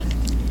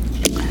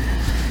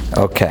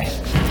Okay.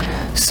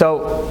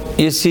 So,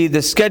 you see,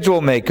 the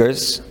schedule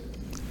makers,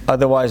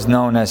 otherwise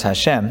known as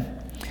Hashem,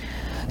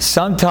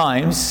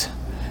 sometimes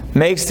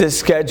makes the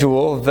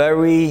schedule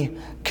very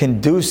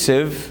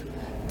conducive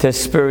to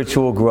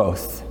spiritual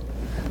growth.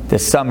 The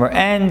summer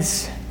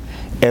ends,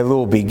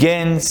 Elul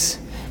begins,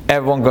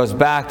 everyone goes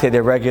back to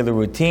their regular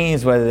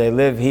routines, whether they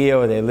live here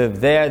or they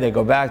live there, they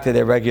go back to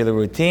their regular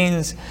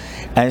routines,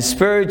 and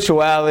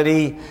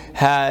spirituality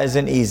has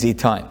an easy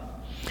time.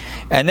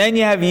 And then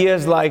you have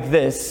years like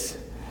this,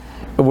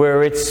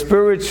 where it's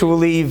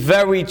spiritually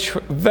very,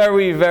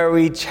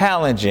 very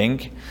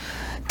challenging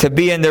to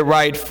be in the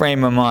right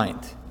frame of mind.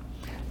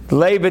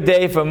 Labor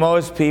Day for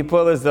most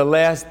people is the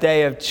last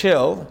day of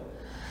chill,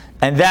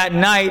 and that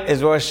night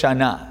is Rosh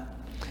Hashanah.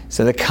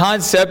 So the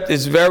concept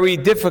is very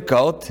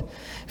difficult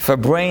for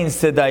brains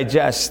to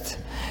digest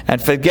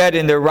and for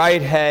getting the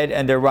right head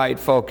and the right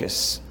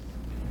focus.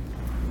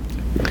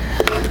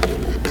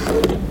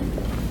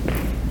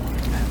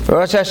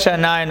 Rosh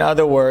Hashanah, in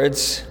other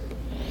words,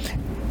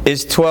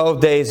 is 12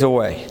 days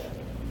away.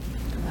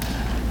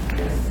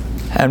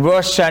 And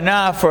Rosh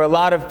Hashanah, for a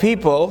lot of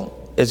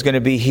people, is going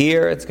to be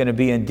here, it's going to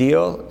be in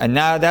Deal. And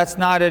now that's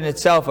not in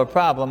itself a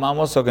problem, I'm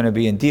also going to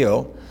be in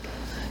Deal.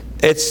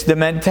 It's the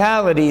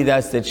mentality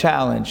that's the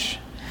challenge.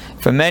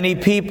 For many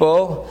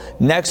people,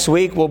 next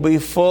week will be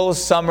full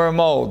summer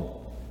mode.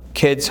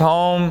 Kids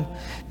home,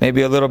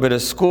 maybe a little bit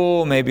of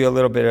school, maybe a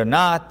little bit of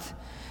not,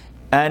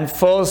 and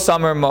full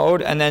summer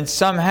mode, and then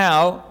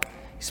somehow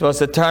you're supposed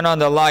to turn on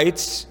the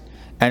lights,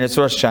 and it's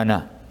Rosh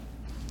Hashanah.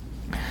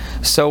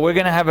 So we're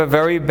going to have a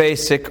very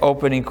basic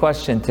opening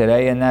question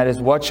today, and that is,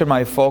 what should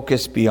my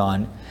focus be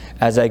on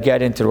as I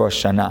get into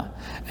Rosh Hashanah?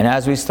 And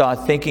as we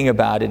start thinking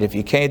about it, if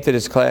you came to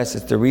this class,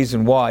 it's the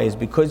reason why, is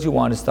because you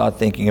want to start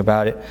thinking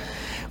about it.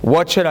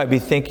 What should I be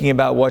thinking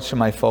about? What should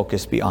my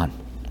focus be on?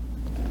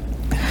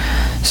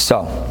 So,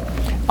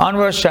 on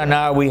Rosh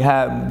Hashanah, we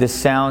have the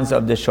sounds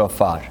of the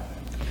shofar.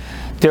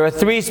 There are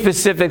three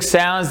specific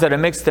sounds that are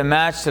mixed and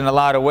matched in a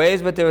lot of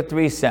ways, but there are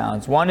three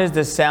sounds. One is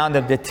the sound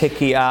of the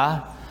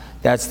tekiעה,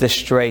 that's the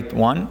straight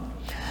one.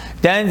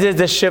 Then there's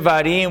the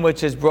shvarim,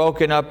 which is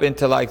broken up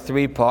into like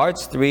three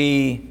parts,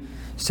 three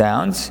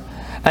sounds.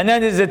 And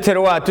then there's the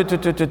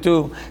tרועה,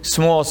 two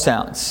small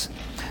sounds.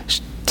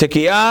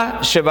 Tekiעה,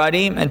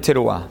 shvarim, and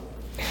tרועה.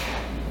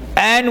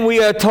 And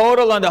we are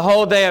total on the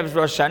whole day of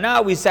Rosh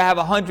Hashanah, we have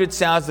 100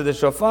 sounds of the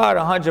shofar,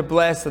 100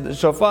 blasts of the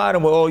shofar,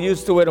 and we're all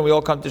used to it, and we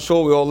all come to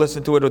shul, we all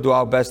listen to it, we'll do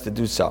our best to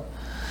do so.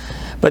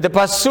 But the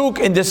pasuk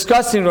in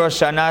discussing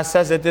Rosh Hashanah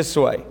says it this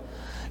way: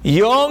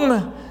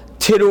 Yom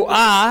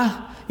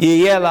Teruah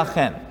Yiyeh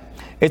Lachem.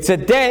 It's a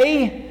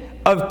day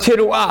of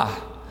Teruah.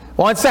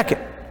 1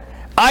 second.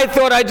 I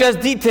thought I just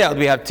detailed.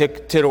 We have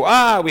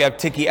Teruah, we have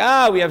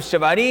Tekiah, we have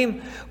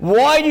Shvarim.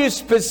 Why do you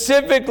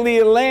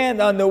specifically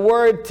land on the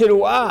word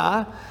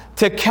Teruah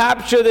to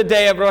capture the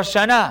day of Rosh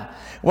Hashanah,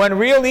 when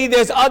really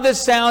there's other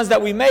sounds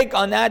that we make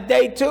on that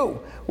day too?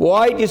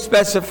 Why do you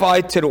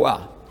specify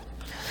Teruah?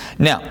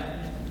 Now,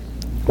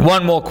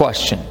 one more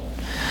question.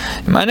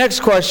 My next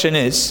question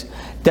is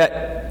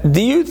that,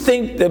 do you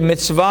think the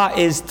mitzvah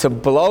is to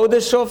blow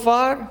the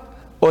shofar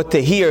or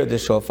to hear the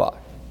shofar?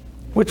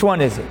 Which one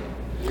is it?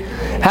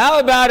 How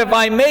about if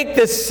I make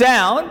the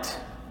sound,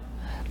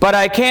 but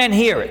I can't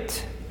hear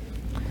it?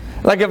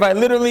 Like if I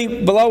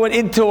literally blow it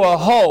into a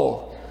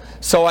hole,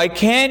 so I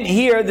can't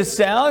hear the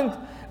sound,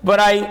 but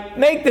I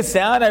make the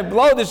sound, I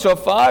blow the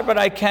shofar, but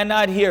I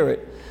cannot hear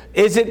it.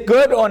 Is it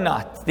good or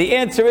not? The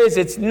answer is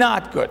it's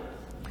not good.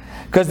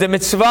 Because the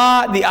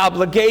mitzvah, the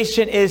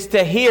obligation is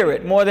to hear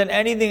it. More than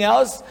anything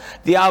else,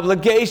 the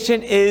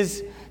obligation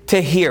is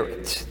to hear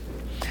it.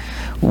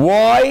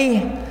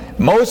 Why?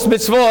 Most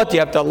mitzvot, you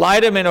have to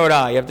light a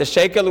menorah, you have to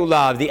shake a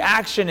lulav. The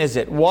action is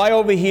it. Why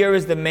over here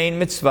is the main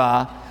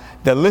mitzvah,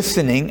 the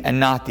listening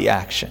and not the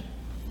action?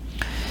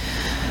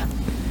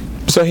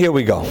 So here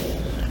we go.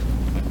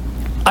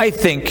 I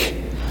think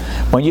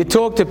when you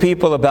talk to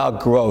people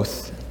about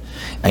growth,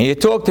 and you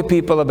talk to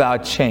people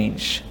about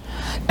change,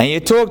 and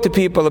you talk to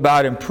people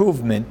about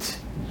improvement,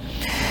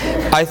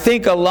 I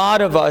think a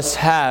lot of us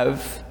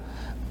have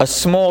a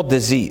small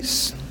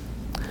disease.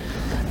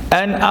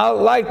 And I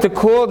like to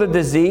call the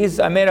disease,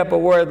 I made up a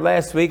word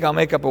last week, I'll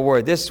make up a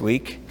word this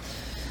week,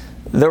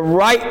 the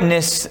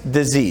rightness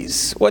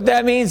disease. What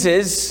that means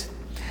is,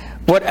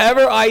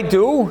 whatever I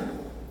do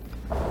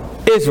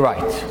is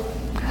right.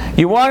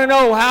 You want to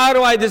know how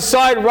do I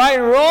decide right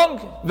and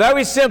wrong?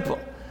 Very simple.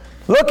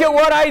 Look at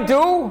what I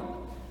do,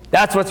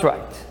 that's what's right.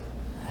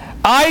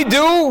 I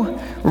do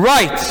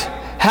right.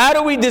 How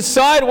do we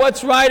decide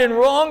what's right and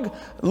wrong?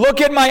 Look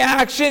at my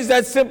actions,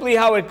 that's simply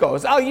how it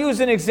goes. I'll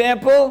use an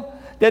example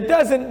that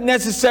doesn't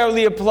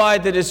necessarily apply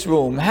to this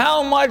room.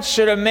 How much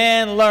should a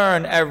man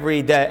learn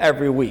every day,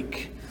 every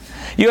week?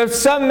 You have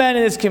some men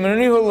in this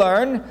community who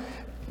learn,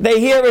 they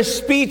hear a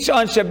speech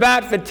on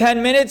Shabbat for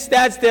 10 minutes,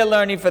 that's their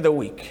learning for the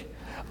week.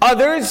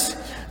 Others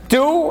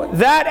do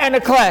that and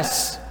a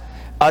class.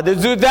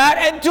 Others do that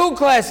and 2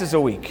 classes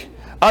a week.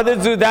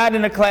 Others do that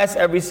in a class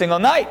every single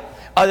night.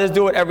 Others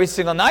do it every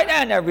single night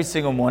and every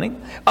single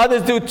morning.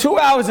 Others do 2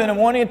 hours in the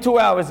morning and 2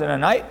 hours in the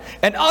night.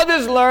 And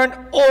others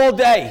learn all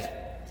day.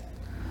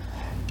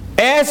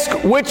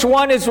 Ask which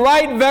one is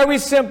right. Very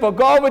simple.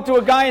 Go over to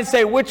a guy and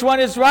say, which one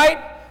is right?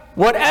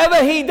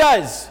 Whatever he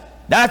does,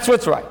 that's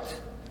what's right.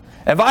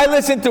 If I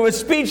listen to a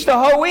speech the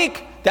whole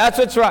week, that's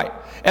what's right.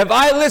 If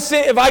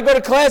I go to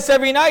class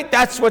every night,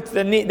 that's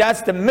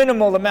the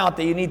minimal amount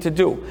that you need to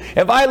do.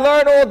 If I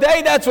learn all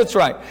day, that's what's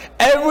right.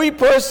 Every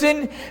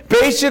person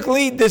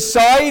basically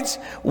decides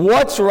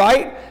what's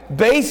right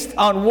based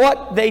on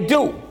what they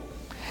do.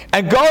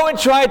 And go and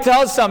try to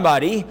tell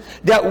somebody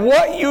that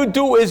what you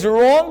do is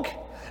wrong.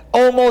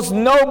 Almost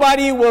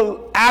nobody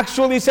will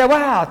actually say,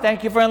 wow,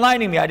 thank you for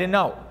enlightening me, I didn't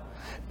know.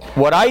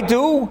 What I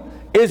do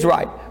is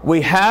right.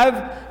 We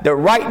have the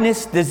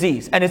rightness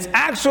disease. And it's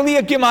actually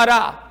a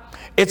Gemara.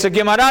 It's a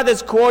Gemara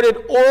that's quoted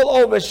all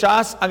over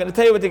Shas. I'm going to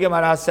tell you what the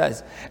Gemara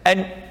says.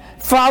 And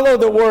follow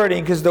the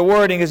wording, because the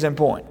wording is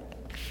important.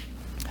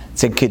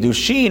 It's in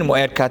Kiddushin,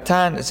 Moed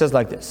Katan. It says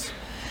like this.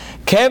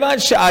 Kevan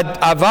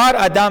she'avar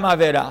adam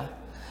avera.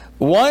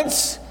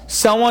 Once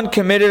someone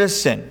committed a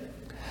sin,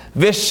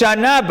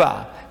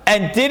 Vishanaba,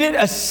 and did it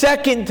a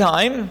second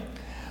time,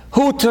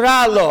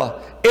 hutra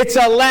lo, it's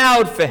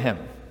allowed for him.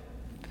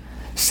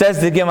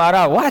 Says the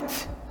Gemara,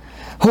 what?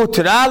 You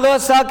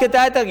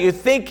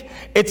think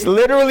it's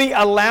literally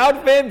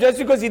allowed for him just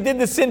because he did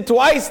the sin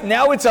twice?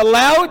 Now it's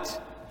allowed?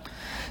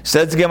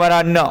 Says the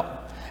Gemara, no.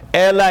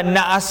 Ela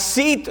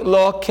na'asit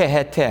lo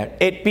keheter.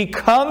 It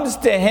becomes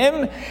to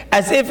him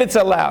as if it's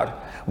allowed.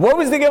 What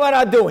was the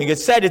Gemara doing? It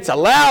said it's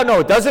allowed. No,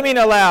 it doesn't mean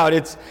allowed.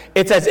 It's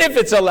as if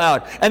it's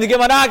allowed. And the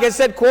Gemara, like I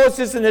said, quotes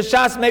this in the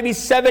Shas maybe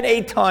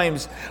 7-8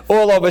 times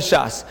all over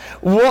Shas.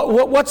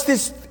 What's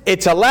this?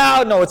 It's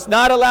allowed. No, it's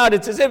not allowed.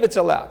 It's as if it's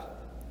allowed.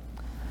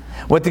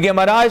 What the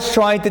Gemara is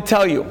trying to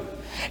tell you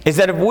is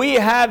that if we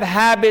have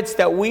habits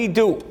that we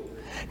do,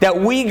 that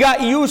we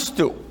got used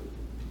to,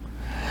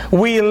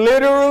 we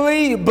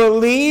literally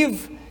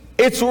believe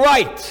it's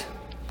right.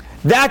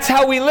 That's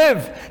how we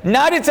live.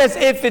 Not it's as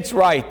if it's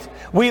right.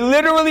 We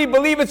literally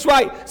believe it's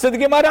right. So the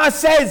Gemara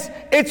says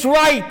it's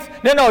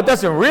right. No, it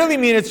doesn't really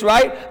mean it's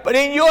right. But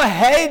in your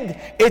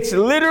head, it's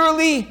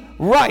literally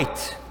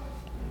right.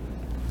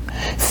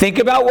 Think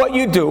about what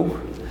you do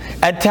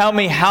and tell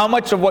me how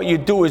much of what you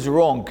do is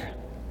wrong.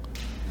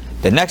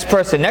 The next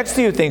person next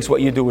to you thinks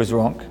what you do is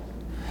wrong.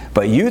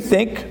 But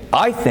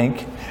I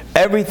think,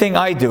 everything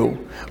I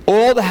do,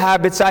 all the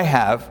habits I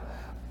have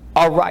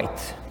are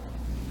right.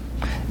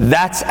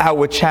 That's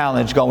our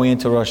challenge going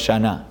into Rosh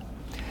Hashanah.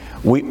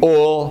 We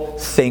all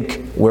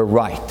think we're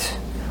right.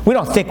 We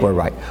don't think we're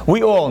right.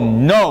 We all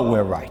know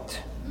we're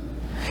right.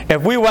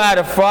 If we were at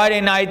a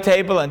Friday night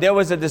table and there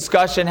was a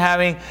discussion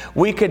happening,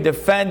 we could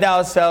defend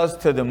ourselves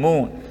to the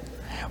moon.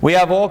 We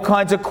have all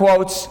kinds of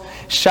quotes,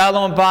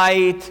 Shalom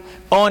Bayit,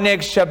 Oneg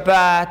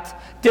Shabbat,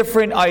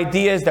 different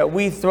ideas that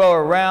we throw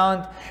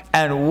around,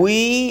 and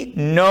we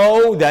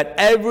know that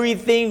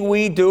everything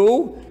we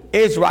do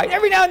is right.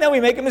 Every now and then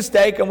we make a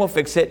mistake and we'll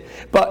fix it.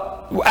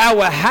 But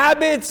our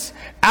habits,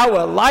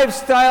 our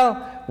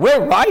lifestyle,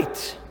 we're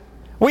right.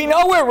 We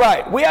know we're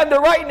right. We have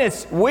the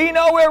rightness. We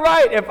know we're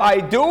right. If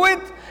I do it,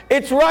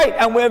 it's right.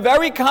 And we're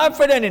very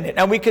confident in it.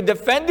 And we could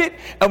defend it,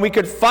 and we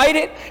could fight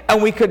it,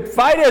 and we could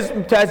fight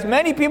to as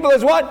many people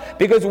as one,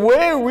 because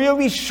we're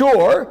really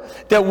sure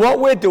that what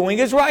we're doing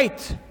is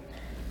right.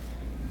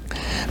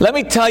 Let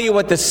me tell you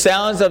what the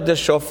sounds of the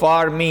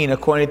shofar mean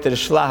according to the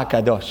Shelah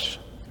Ha'kadosh.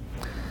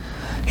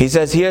 He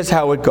says, here's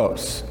how it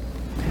goes.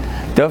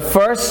 The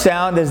first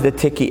sound is the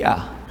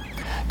teki'a.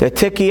 The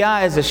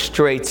teki'a is a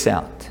straight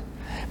sound,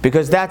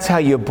 because that's how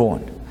you're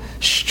born.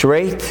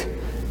 Straight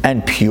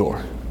and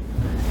pure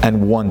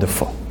and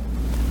wonderful.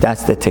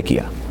 That's the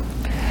teki'a.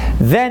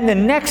 Then the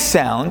next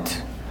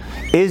sound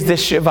is the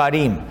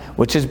shvarim,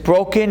 which is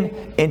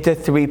broken into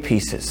 3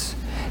 pieces.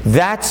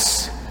 That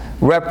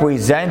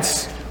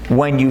represents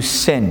when you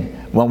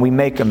sin, when we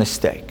make a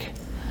mistake.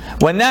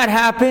 When that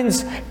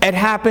happens, it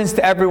happens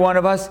to every one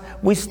of us,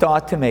 we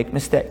start to make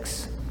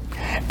mistakes.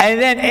 And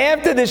then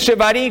after the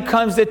shvarim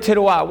comes the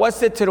teruah. What's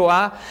the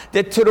teruah?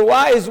 The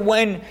teruah is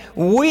when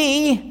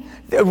we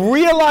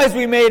realize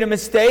we made a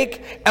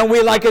mistake, and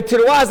we like a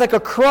teruah is like a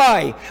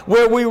cry,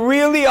 where we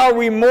really are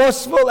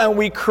remorseful and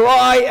we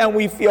cry and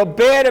we feel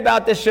bad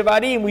about the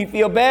shvarim, we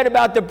feel bad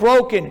about the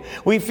broken,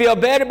 we feel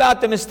bad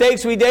about the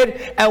mistakes we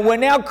did, and we're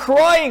now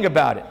crying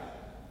about it.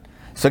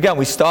 So again,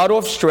 we start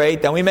off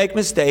straight, then we make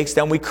mistakes,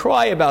 then we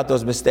cry about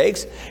those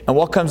mistakes, and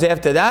what comes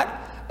after that?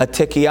 A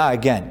tekiah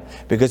again.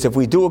 Because if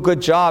we do a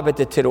good job at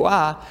the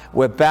teruah,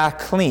 we're back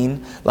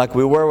clean like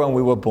we were when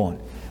we were born.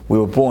 We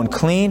were born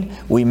clean,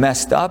 we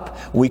messed up,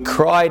 we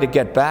cry to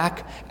get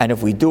back, and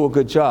if we do a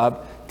good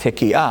job,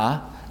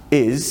 tekiah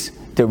is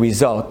the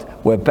result.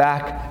 We're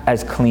back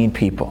as clean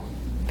people.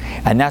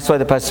 And that's why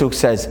the pasuk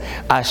says,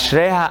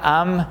 Ashrei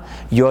ha'am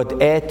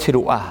yod'e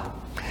teruah.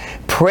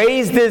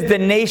 Praised is the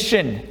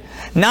nation,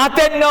 not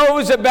that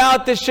knows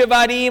about the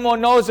shvarim or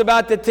knows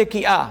about the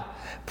tekiah.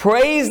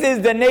 Praised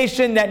is the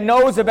nation that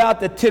knows about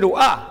the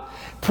teruah.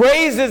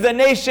 Praise is the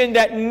nation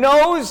that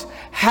knows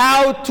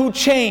how to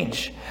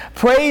change.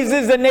 Praise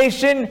is the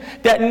nation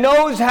that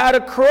knows how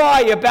to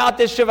cry about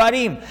the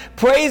shvarim.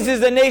 Praise is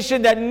the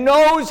nation that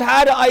knows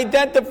how to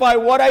identify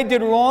what I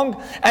did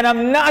wrong, and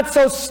I'm not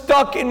so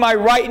stuck in my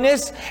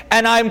rightness,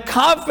 and I'm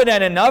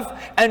confident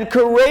enough and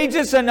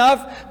courageous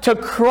enough to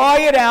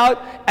cry it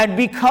out and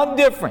become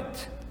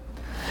different.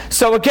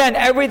 So again,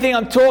 everything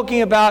I'm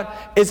talking about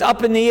is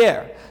up in the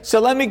air. So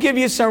let me give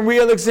you some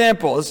real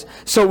examples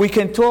so we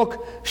can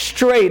talk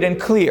straight and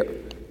clear.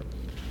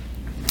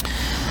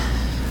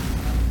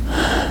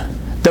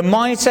 The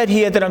mindset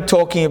here that I'm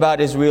talking about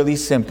is really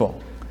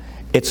simple.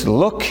 It's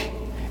look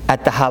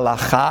at the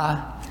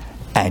halakha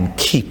and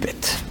keep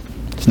it.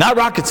 It's not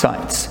rocket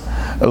science.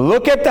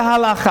 Look at the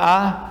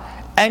halakha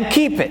and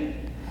keep it.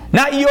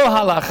 Not your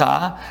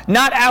halakha,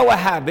 not our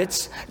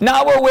habits,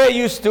 not what we're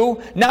used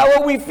to, not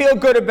what we feel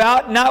good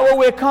about, not what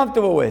we're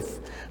comfortable with.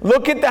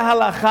 Look at the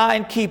halakha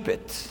and keep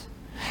it.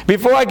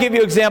 Before I give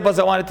you examples,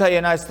 I want to tell you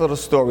a nice little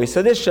story.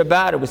 So this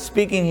Shabbat, I was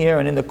speaking here,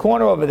 and in the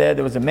corner over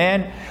there was a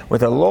man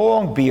with a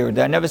long beard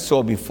that I never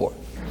saw before.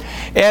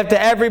 After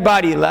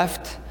everybody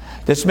left,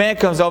 this man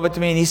comes over to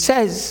me and he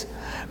says,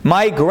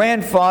 my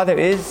grandfather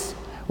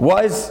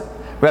was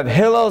Reb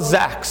Hillel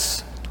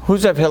Zaks.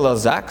 Who's Reb Hillel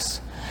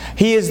Zaks?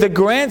 He is the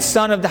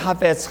grandson of the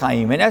Chafetz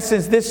Chaim. In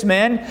essence, this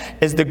man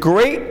is the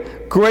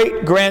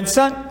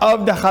great-great-grandson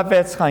of the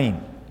Chafetz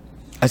Chaim.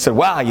 I said,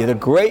 wow, you're the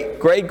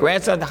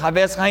great-great-grandson of the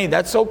Chafetz Chaim.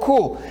 That's so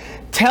cool.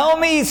 Tell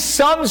me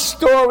some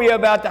story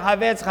about the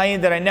Chafetz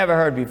Chaim that I never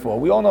heard before.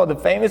 We all know the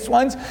famous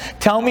ones.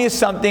 Tell me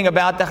something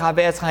about the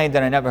Chafetz Chaim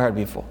that I never heard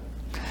before.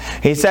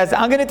 He says,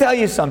 I'm going to tell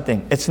you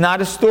something. It's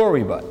not a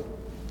story, but.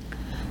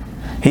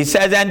 He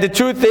says, and the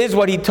truth is,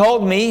 what he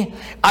told me,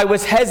 I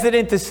was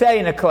hesitant to say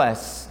in a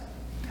class.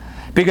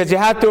 Because you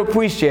have to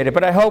appreciate it.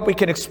 But I hope we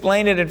can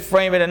explain it and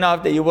frame it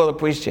enough that you will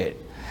appreciate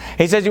it.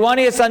 He says, you want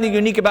to hear something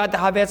unique about the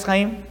Chafetz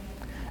Chaim?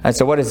 I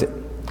said, what is it?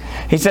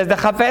 He says, the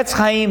Chafetz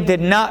Chaim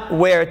did not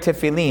wear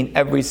tefillin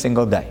every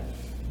single day.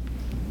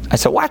 I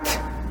said, what?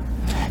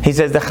 He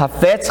says, the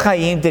Chafetz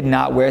Chaim did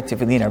not wear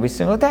tefillin every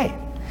single day.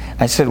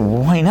 I said,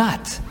 why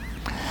not?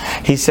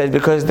 He said,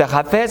 because the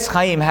Chafetz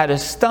Chaim had a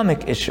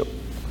stomach issue.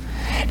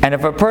 And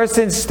if a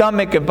person's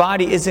stomach and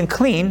body isn't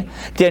clean,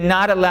 they're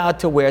not allowed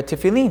to wear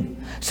tefillin.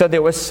 So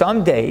there were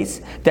some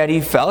days that he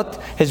felt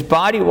his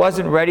body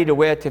wasn't ready to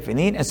wear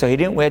tefillin, and so he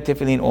didn't wear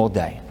tefillin all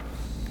day.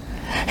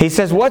 He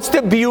says, what's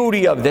the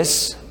beauty of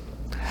this?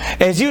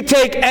 As you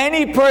take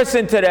any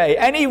person today,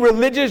 any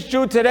religious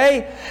Jew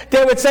today,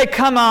 they would say,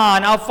 come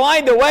on, I'll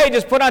find a way,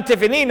 just put on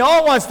tefillin. No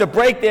one wants to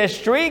break their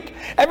streak.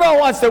 Everyone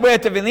wants to wear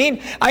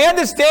tefillin. I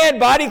understand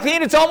body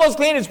clean, it's almost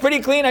clean, it's pretty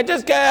clean.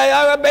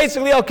 I'm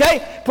basically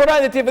okay. Put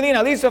on the tefillin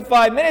at least for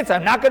 5 minutes.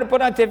 I'm not going to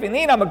put on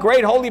tefillin. I'm a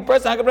great holy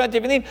person. I'm not going to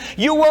put on tefillin.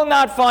 You will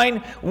not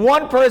find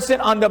one person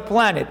on the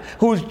planet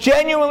who's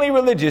genuinely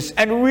religious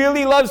and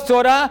really loves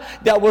Torah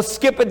that will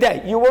skip a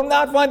day. You will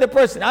not find a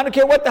person. I don't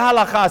care what the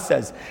halakha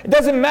says. It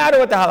doesn't matter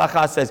what the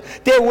halakha says.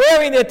 They're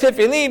wearing their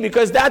tefillin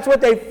because that's what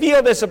they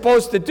feel they're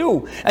supposed to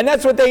do. And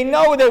that's what they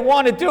know they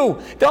want to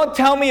do. Don't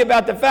tell me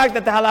about the fact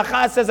that the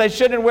halakha says I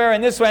shouldn't wear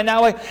in this way and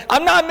that way.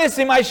 I'm not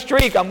missing my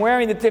streak. I'm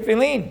wearing the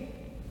tefillin.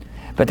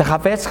 But the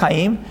Chafetz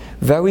Chaim,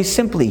 very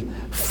simply,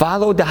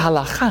 followed the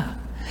halakha.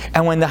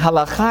 And when the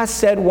halakha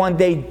said one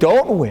day,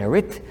 don't wear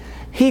it,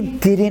 he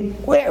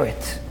didn't wear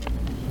it.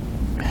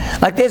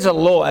 Like there's a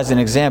law, as an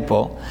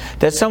example,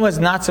 that someone's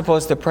not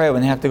supposed to pray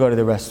when they have to go to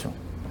the restroom.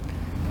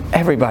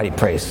 Everybody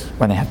prays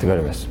when they have to go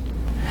to the restroom.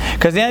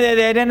 Because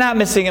they're not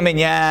missing a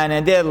minyan,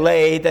 and they're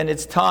late, and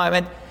it's time.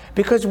 And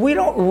because we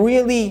do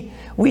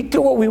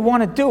what we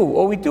want to do,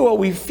 or we do what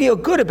we feel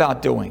good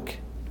about doing.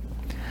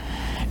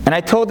 And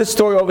I told this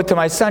story over to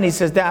my son. He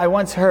says, Dad, I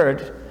once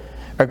heard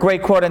a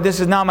great quote, and this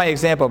is not my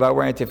example about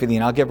wearing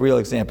tefillin. I'll give real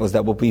examples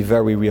that will be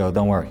very real,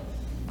 don't worry.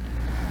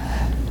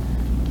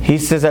 He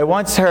says, I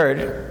once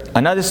heard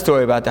another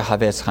story about the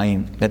Chafetz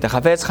Chaim, that the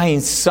Chafetz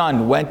Chaim's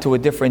son went to a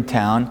different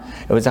town.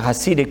 It was a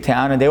Hasidic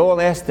town, and they all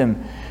asked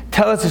him,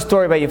 tell us a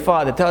story about your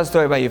father, tell us a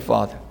story about your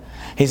father.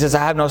 He says,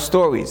 I have no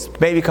stories.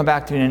 Maybe come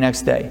back to me the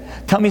next day.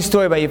 Tell me a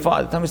story about your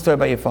father, tell me a story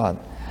about your father.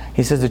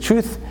 He says, the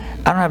truth,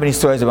 I don't have any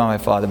stories about my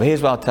father, but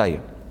here's what I'll tell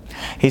you.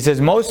 He says,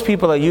 most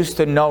people are used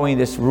to knowing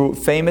this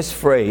famous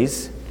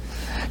phrase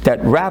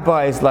that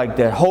rabbis, like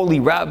the holy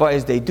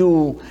rabbis, they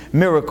do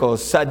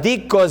miracles.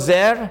 Sadiq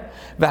gozer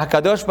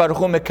v'hakadosh baruch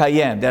hu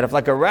mekayem. That if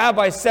like a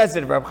rabbi says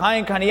it, if Reb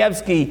Chaim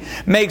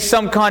Kanievsky makes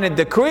some kind of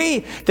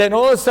decree, then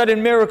all of a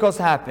sudden miracles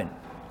happen.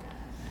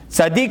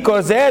 Sadiq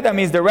gozer, that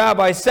means the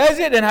rabbi says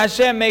it and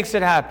Hashem makes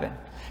it happen.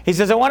 He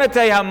says, I want to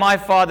tell you how my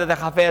father, the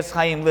Chafetz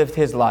Chaim, lived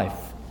his life.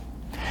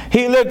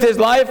 He lived his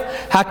life,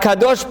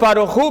 Hakadosh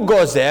Baruch Hu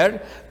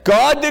gozer,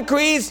 God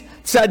decrees,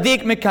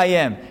 Tzaddik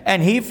Mekayem,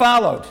 and he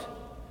followed.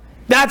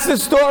 That's the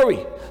story.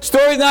 The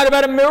story is not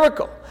about a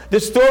miracle. The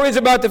story is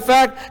about the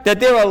fact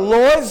that there are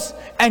laws,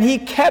 and he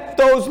kept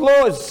those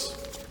laws.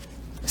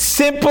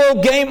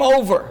 Simple, game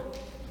over.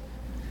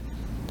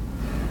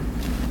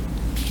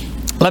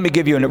 Let me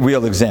give you a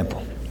real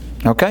example.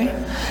 Okay?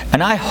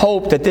 And I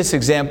hope that this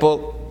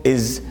example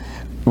is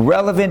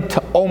relevant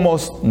to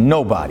almost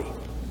nobody.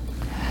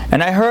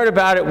 And I heard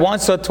about it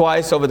once or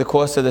twice over the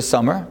course of the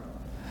summer,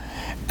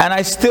 and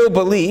I still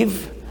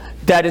believe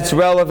that it's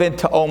relevant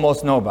to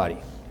almost nobody.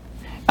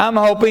 I'm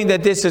hoping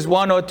that this is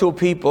one or two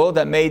people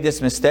that made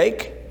this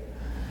mistake,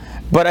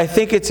 but I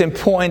think it's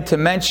important to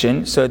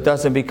mention so it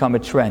doesn't become a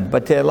trend.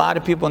 But to a lot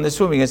of people in this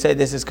room, you can say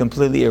this is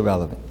completely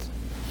irrelevant.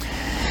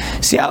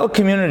 See, our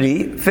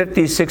community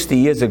 50, 60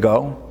 years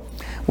ago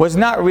was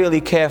not really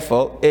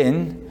careful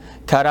in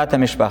Taharat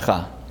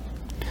HaMishpacha.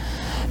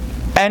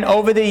 And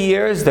over the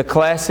years, the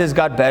classes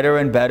got better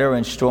and better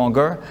and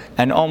stronger,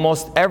 and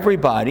almost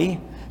everybody,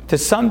 to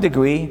some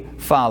degree,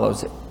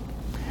 follows it.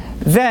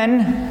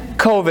 Then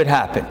COVID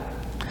happened,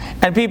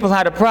 and people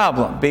had a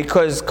problem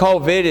because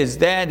COVID is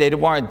there. They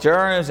weren't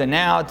germs, and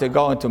now to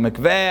go into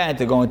mikveh and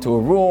to go into a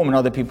room and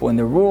other people in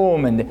the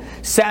room and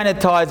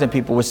sanitize, and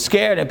people were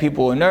scared and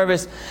people were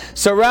nervous.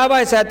 So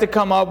rabbis had to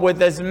come up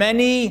with as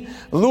many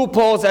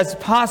loopholes as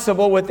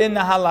possible within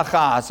the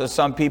halakha. So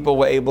some people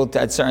were able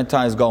to at certain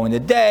times go in the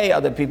day,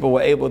 other people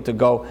were able to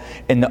go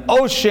in the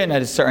ocean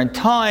at a certain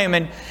time,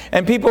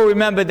 and people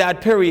remember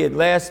that period,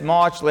 last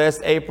March,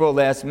 last April,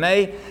 last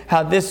May,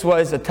 how this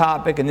was a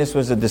topic and this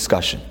was a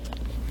discussion.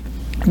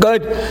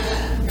 Good.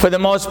 For the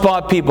most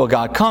part, people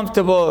got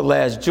comfortable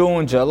last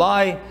June,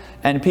 July,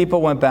 and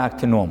people went back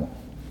to normal.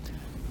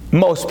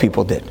 Most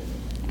people did.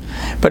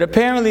 But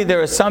apparently there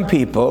are some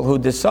people who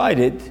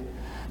decided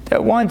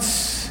that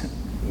once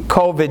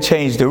COVID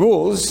changed the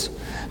rules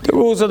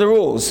are the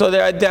rules. So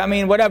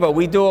whatever,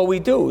 we do what we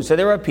do. So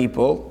there are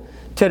people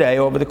today,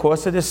 over the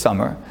course of this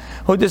summer,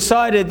 who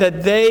decided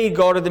that they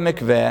go to the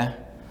mikveh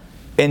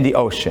in the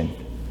ocean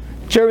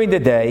during the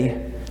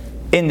day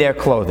in their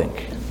clothing.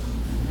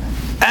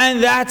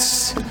 And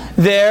that's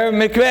their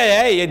mikveh.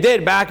 Hey, you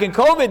did back in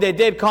COVID, they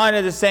did kind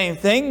of the same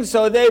thing,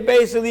 so they're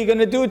basically going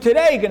to do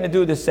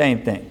the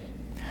same thing.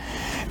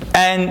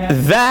 And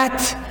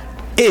that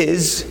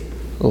is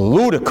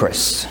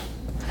ludicrous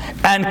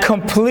and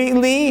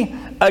completely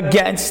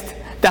against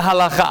the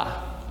halakha.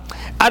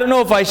 I don't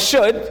know if I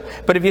should,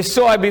 but if you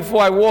saw it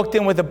before, I walked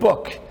in with a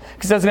book,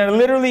 because I was going to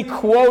literally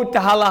quote the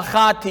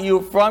halakha to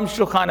you from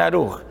Shulchan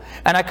Aruch,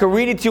 and I could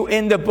read it to you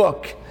in the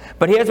book.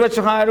 But here's what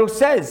Shulchan Aruch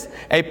says.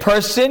 A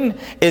person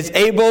is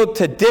able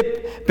to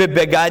dip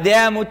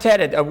bebegadeh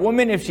muteret. A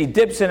woman, if she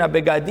dips in her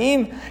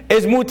begadim,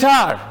 is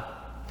mutar.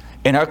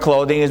 In her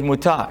clothing is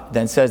mutar.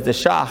 Then says the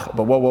shach,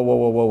 but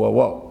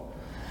whoa.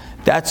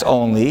 That's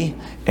only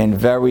in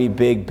very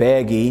big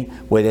baggy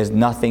where there's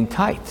nothing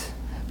tight.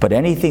 But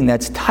anything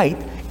that's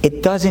tight,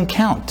 it doesn't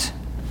count.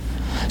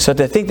 So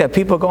to think that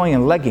people going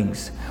in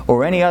leggings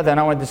or any other, and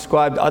I want to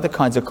describe other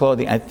kinds of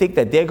clothing, I think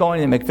that they're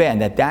going in the mikveh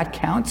and that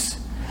counts.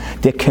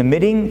 They're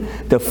committing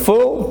the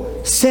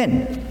full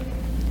sin.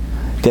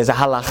 There's a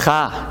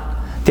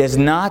halakha. There's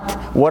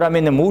not what I'm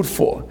in the mood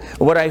for,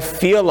 what I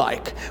feel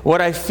like,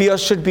 what I feel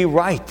should be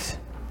right.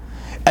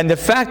 And the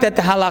fact that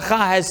the halakha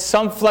has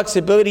some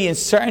flexibility in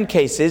certain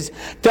cases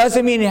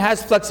doesn't mean it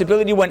has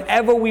flexibility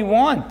whenever we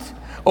want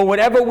or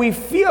whatever we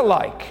feel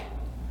like.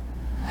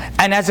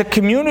 And as a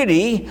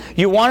community,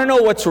 you want to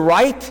know what's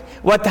right?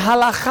 What the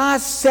halakha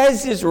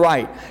says is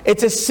right.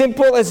 It's as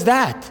simple as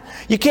that.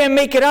 You can't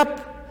make it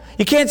up.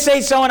 You can't say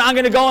to someone, I'm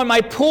going to go in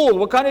my pool.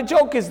 What kind of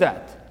joke is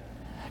that?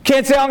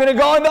 Can't say, I'm going to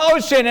go in the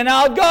ocean and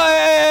I'll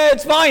go,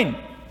 it's fine.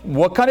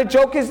 What kind of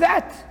joke is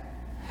that?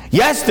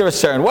 Yes, there are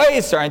certain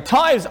ways, certain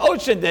times,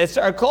 ocean, there's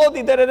certain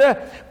clothing,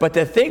 but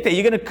to think that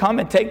you're going to come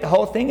and take the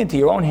whole thing into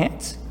your own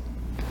hands.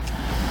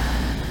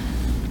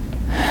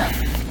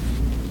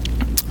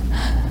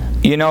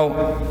 You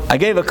know, I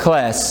gave a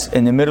class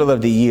in the middle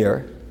of the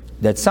year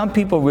that some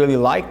people really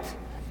liked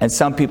and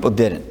some people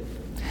didn't.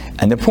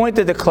 And the point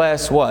of the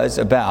class was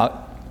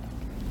about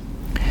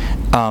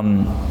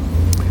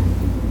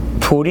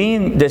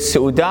Purim, the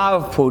Seudah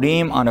of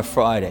Purim on a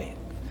Friday.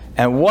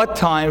 And what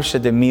time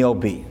should the meal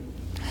be?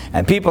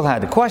 And people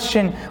had the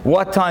question,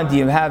 what time do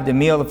you have the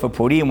meal for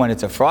Purim when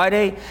it's a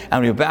Friday?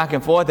 And we were back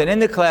and forth. And in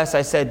the class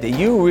I said, do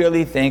you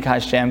really think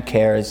Hashem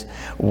cares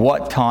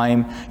what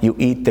time you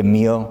eat the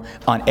meal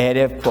on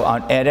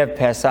Erev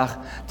Pesach?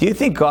 Do you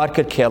think God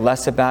could care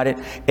less about it?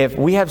 If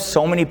we have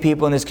so many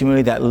people in this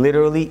community that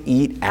literally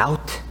eat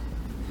out,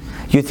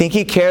 you think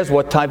He cares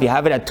what time? You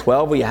have it at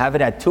 12 or you have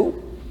it at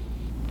 2?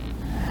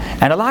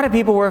 And a lot of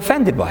people were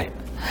offended by it.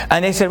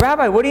 And they said,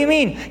 Rabbi, what do you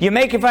mean? You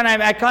make it fun.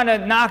 I kind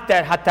of knocked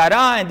that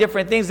hatara and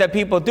different things that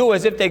people do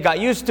as if they got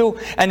used to.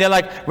 And they're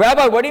like,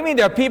 Rabbi, what do you mean?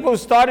 There are people who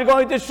started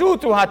going to shul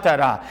through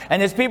hatara.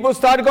 And there's people who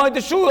started going to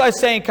shul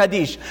saying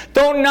Kaddish.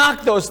 Don't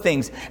knock those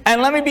things.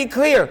 And let me be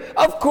clear.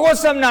 Of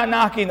course I'm not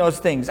knocking those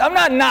things. I'm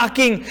not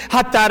knocking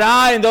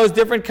hatara and those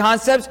different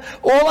concepts.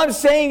 All I'm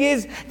saying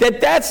is that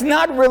that's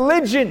not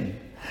religion.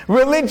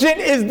 Religion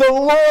is the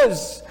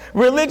laws.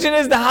 Religion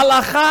is the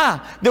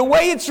halakha, the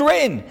way it's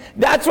written.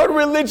 That's what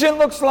religion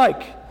looks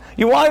like.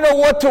 You want to know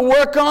what to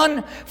work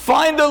on?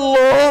 Find the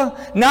law,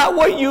 not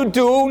what you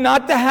do,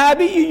 not the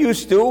habit you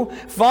used to.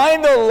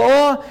 Find the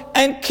law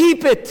and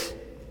keep it.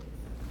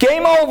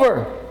 Game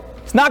over.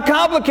 It's not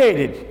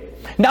complicated.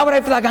 Not what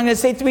I feel like I'm going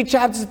to say 3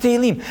 chapters of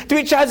Tehillim.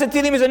 3 chapters of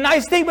Tehillim is a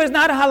nice thing, but it's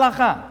not a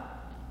halacha.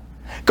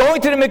 Going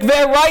to the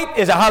mikveh right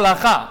is a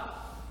halacha.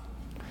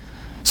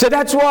 So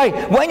that's why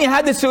when you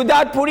have the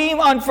Seudat Purim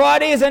on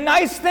Friday is a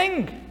nice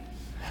thing.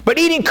 But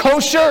eating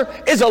kosher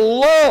is a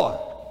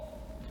law.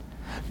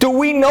 Do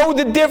we know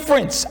the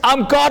difference?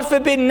 I'm, God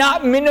forbid,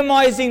 not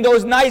minimizing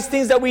those nice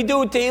things that we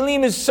do.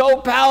 Tehillim is so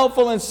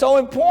powerful and so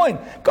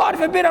important. God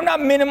forbid, I'm not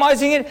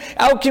minimizing it.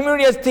 Our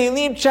community has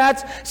Tehillim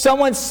chats.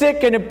 Someone's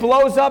sick and it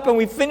blows up and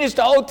we finish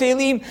the whole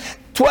Tehillim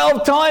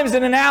 12 times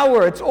in an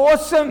hour. It's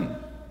awesome.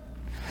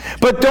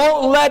 But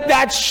don't let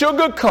that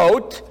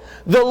sugarcoat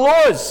the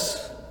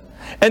laws.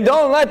 And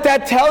don't let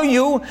that tell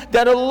you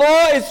that a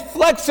law is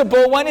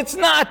flexible when it's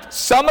not.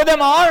 Some of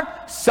them are,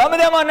 some of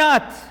them are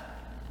not.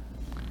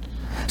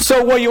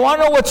 So well, you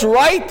want to know what's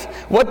right?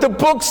 What the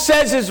book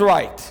says is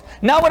right.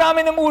 Not what I'm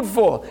in the mood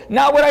for.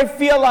 Not what I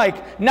feel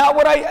like. Not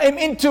what I am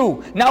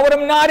into. Not what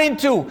I'm not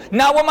into.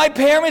 Not what my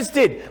parents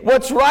did.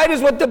 What's right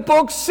is what the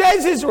book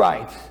says is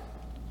right.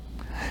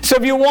 So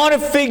if you want to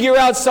figure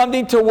out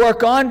something to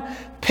work on,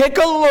 pick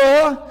a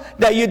law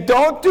that you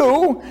don't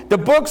do. The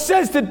book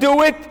says to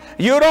do it.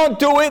 You don't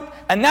do it.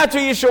 And that's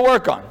what you should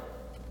work on.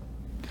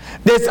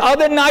 There's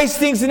other nice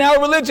things in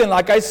our religion.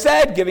 Like I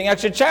said, giving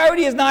extra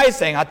charity is nice.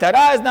 Saying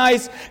Torah is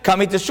nice.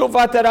 Coming to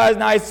shofar Torah is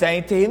nice.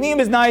 Saying Tehillim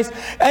is nice.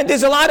 And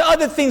there's a lot of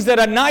other things that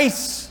are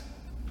nice.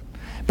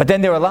 But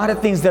then there are a lot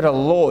of things that are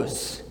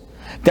laws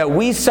that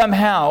we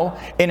somehow,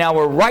 in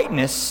our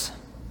rightness,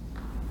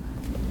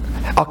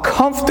 are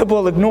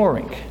comfortable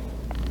ignoring.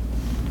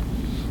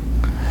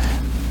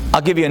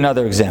 I'll give you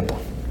another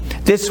example.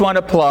 This one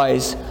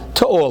applies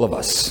to all of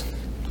us.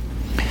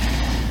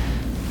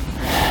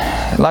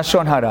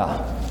 Lashon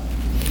Hara.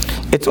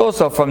 It's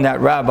also from that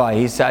rabbi.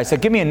 He said, I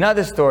said, give me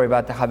another story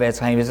about the Chavetz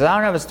Chaim. He says, I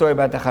don't have a story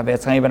about the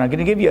Chavetz Chaim, but I'm going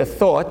to give you a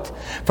thought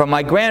from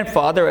my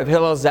grandfather of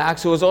Hillel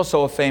Zaks, who was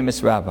also a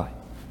famous rabbi.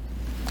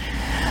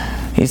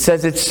 He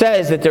says, it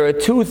says that there are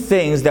 2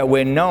 things that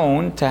we're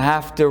known to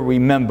have to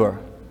remember.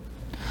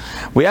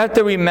 We have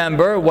to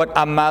remember what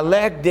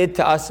Amalek did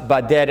to us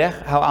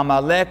baderech, how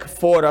Amalek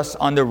fought us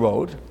on the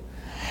road.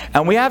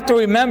 And we have to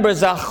remember,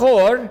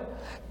 Zachor,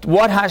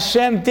 what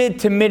Hashem did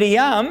to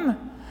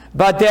Miriam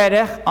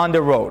baderech, on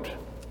the road.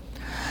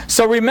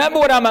 So remember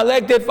what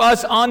Amalek did for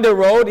us on the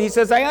road. He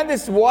says, I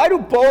understand. Why do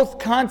both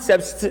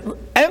concepts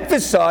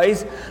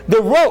emphasize the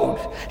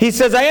road? He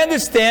says, I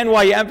understand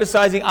why you're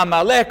emphasizing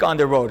Amalek on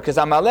the road. Because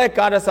Amalek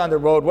got us on the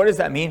road. What does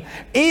that mean?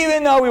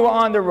 Even though we were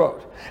on the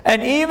road.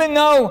 And even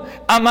though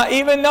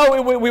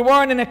we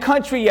weren't in a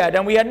country yet,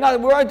 and we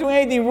weren't doing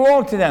anything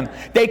wrong to them,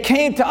 they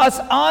came to us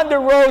on the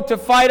road to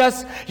fight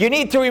us. You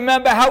need to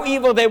remember how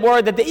evil they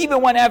were, that they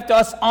even went after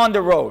us on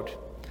the road.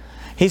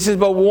 He says,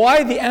 but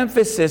why the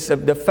emphasis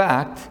of the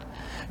fact,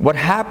 what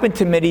happened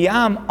to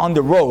Miriam on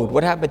the road?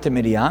 What happened to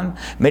Miriam?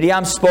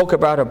 Miriam spoke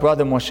about her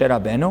brother Moshe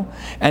Rabbeinu,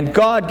 and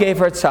God gave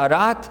her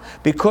tzarat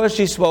because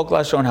she spoke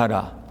Lashon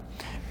Hara.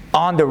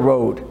 On the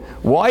road.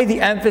 Why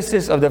the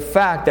emphasis of the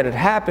fact that it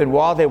happened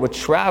while they were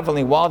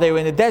traveling, while they were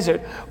in the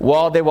desert,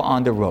 while they were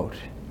on the road?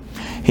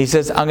 He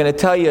says, I'm going to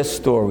tell you a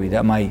story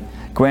that my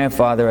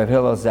grandfather of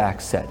Hillel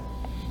Zaks said.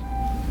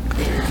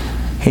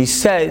 He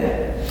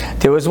said,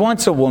 there was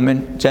once a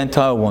woman,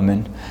 Gentile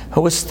woman,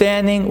 who was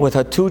standing with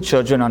her 2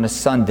 children on a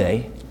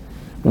Sunday,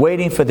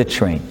 waiting for the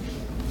train.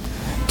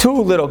 2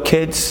 little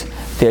kids,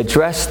 they're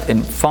dressed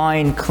in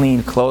fine,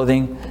 clean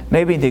clothing.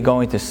 Maybe they're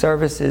going to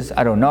services,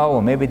 I don't know,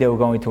 or maybe they were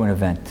going to an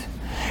event.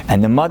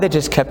 And the mother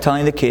just kept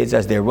telling the kids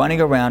as they're running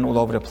around all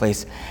over the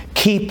place,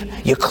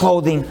 keep your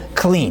clothing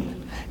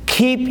clean.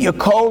 Keep your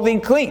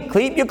clothing clean.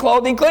 Keep your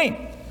clothing clean.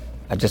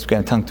 I just got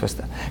a tongue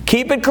twister.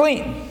 Keep it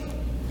clean.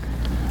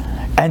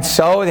 And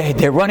so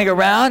they're running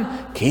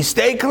around,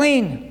 stay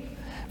clean.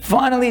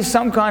 Finally,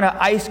 some kind of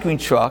ice cream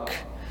truck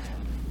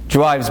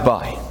drives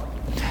by.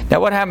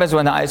 Now what happens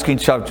when the ice cream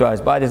truck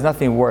drives by? There's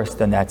nothing worse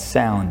than that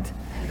sound,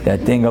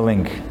 that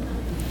ding-a-ling.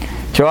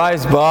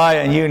 Drives by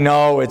and you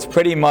know it's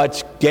pretty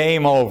much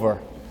game over.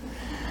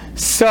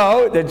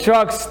 So the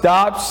truck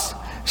stops.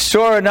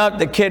 Sure enough,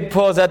 the kid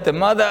pulls at the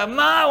mother.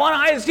 Ma, I want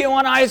ice cream, I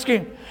want ice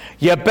cream.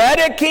 You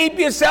better keep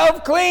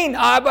yourself clean.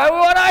 I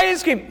want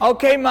ice cream.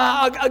 Okay,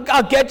 Ma,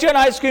 I'll get you an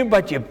ice cream,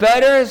 but you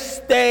better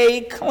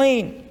stay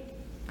clean.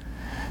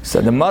 So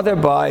the mother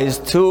buys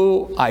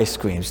 2 ice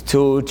creams,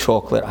 2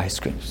 chocolate ice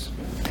creams.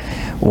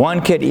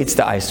 One kid eats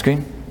the ice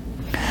cream.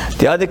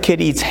 The other kid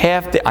eats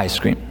half the ice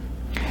cream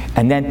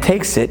and then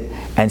takes it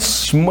and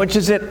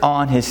smudges it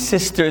on his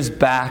sister's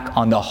back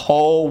on the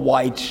whole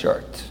white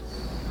shirt.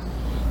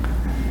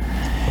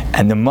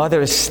 And the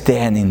mother is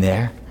standing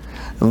there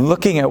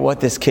looking at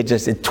what this kid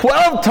just did.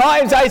 12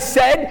 times I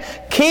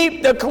said,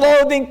 keep the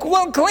clothing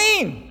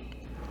clean.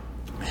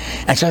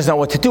 And she doesn't know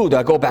what to do. Do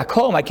I go back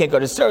home? I can't go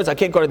to service. I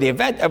can't go to the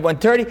event at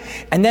 1:30.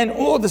 And then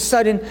all of a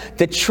sudden,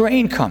 the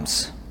train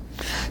comes.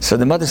 So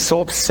the mother's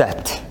so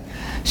upset.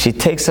 She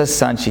takes her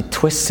son, she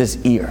twists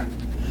his ear.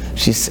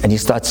 And he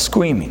starts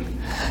screaming.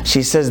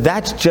 She says,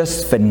 that's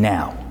just for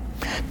now.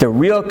 The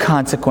real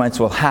consequence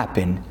will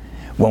happen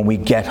when we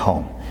get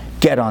home.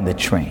 get on the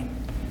train.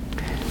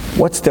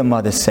 What's the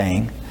mother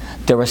saying?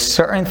 There are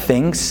certain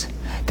things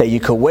that you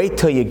could wait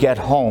till you get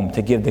home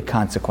to give the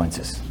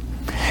consequences.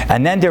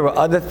 And then there are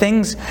other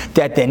things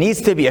that there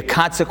needs to be a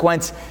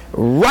consequence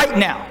right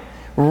now.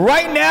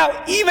 Right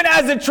now, even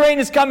as the train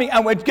is coming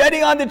and we're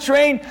getting on the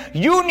train,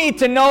 you need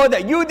to know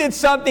that you did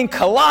something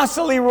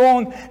colossally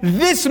wrong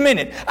this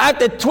minute. I have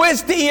to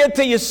twist the ear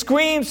till you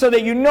scream so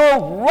that you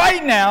know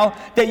right now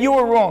that you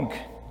were wrong.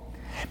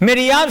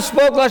 Miriam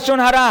spoke Lashon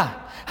Hara.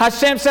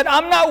 Hashem said,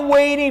 I'm not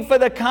waiting for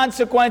the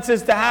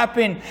consequences to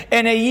happen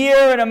in a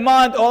year, in a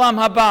month, olam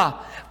haba.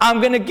 I'm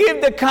going to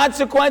give the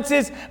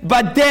consequences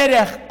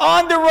baderech,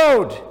 on the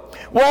road.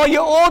 While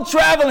you're all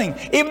traveling,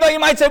 even though you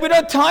might say, we don't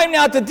have time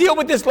now to deal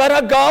with this, let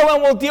her go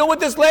and we'll deal with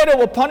this later,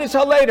 we'll punish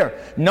her later.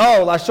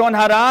 No, Lashon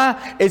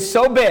Hara is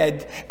so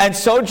bad and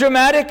so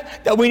dramatic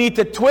that we need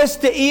to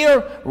twist the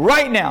ear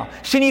right now.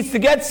 She needs to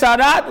get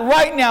sarat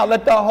right now.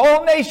 Let the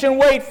whole nation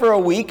wait for a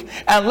week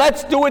and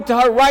let's do it to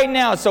her right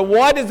now. So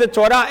why does the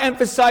Torah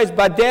emphasize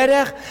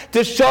baderech?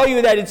 To show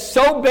you that it's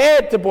so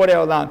bad to Borei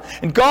Olam.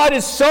 And God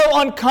is so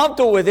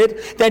uncomfortable with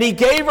it that He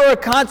gave her a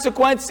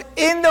consequence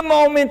in the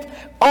moment,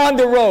 on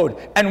the road,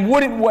 and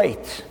wouldn't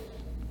wait.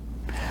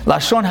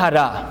 Lashon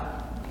Hara.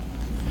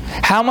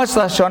 How much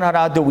Lashon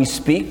Hara do we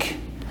speak?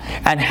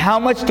 And how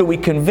much do we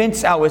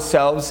convince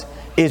ourselves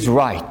is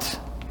right?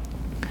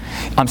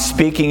 I'm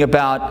speaking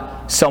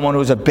about someone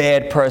who's a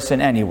bad person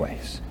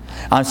anyways.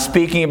 I'm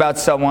speaking about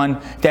someone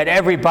that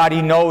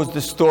everybody knows the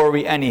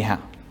story anyhow.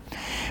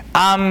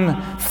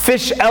 I'm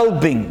fish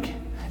elbing.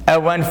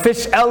 And when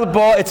fish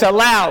elbow, it's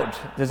allowed.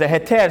 There's a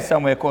heter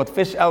somewhere called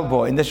fish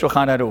elbow in the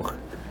Shulchan Aruch.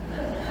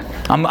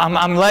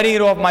 I'm letting it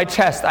off my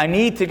chest. I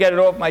need to get it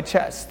off my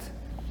chest.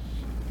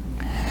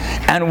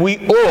 And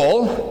we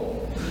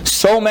all,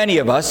 so many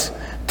of us,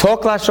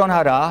 talk Lashon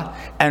Hara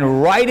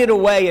and write it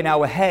away in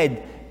our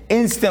head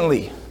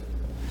instantly.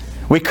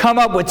 We come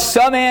up with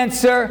some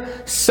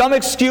answer, some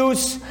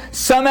excuse,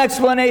 some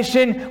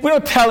explanation. We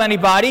don't tell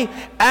anybody.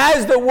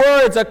 As the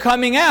words are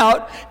coming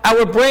out,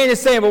 our brain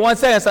is saying, but one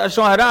second,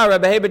 Lashon Hara,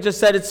 Rabbi Haber just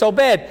said it's so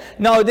bad.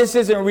 No, this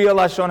isn't real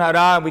Lashon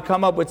Hara. And we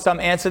come up with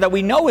some answer that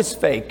we know is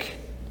fake.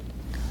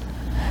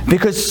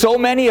 Because so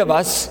many of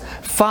us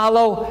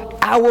follow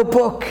our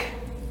book.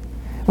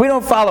 We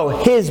don't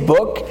follow his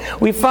book.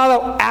 We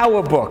follow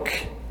our book.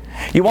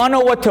 You want to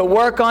know what to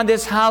work on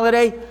this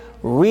holiday?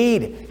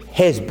 Read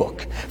his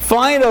book.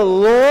 Find a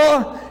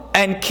law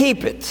and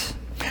keep it.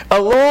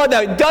 A law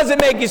that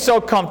doesn't make you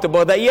so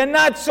comfortable, that you're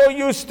not so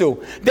used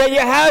to, that you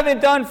haven't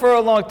done for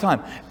a long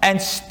time.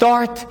 And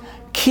start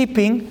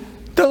keeping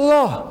the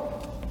law.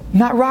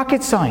 Not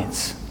rocket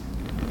science.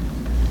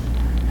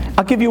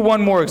 I'll give you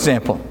one more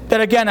example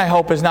that, again, I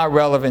hope is not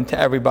relevant to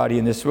everybody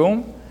in this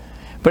room,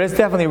 but it's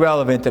definitely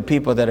relevant to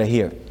people that are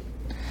here.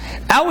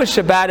 Our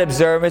Shabbat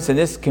observance in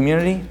this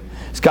community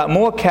has got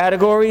more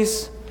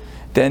categories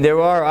than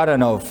there are, I don't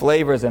know,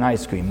 flavors in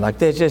ice cream. Like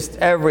there's just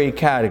every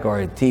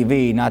category,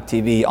 TV, not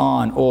TV,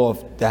 on,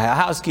 off. The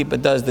housekeeper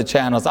does the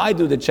channels. I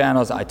do the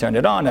channels. I turn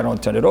it on. I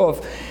don't turn it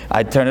off.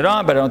 I turn it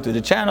on, but I don't do the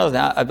channels.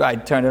 I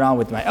turn it on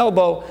with my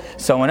elbow.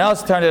 Someone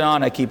else turned it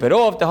on. I keep it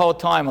off the whole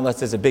time unless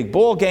there's a big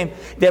ball game.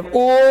 They have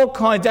all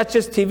kinds. That's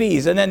just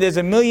TVs. And then there's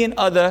a million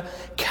other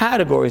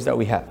categories that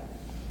we have.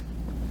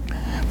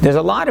 There's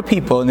a lot of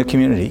people in the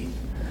community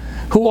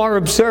who are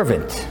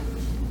observant.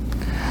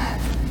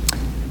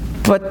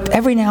 But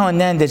every now and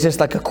then there's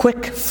just like a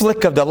quick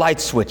flick of the light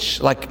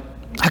switch. Like,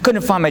 I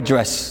couldn't find my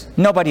dress.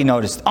 Nobody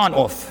noticed. On,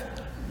 off.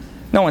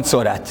 No one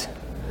saw that.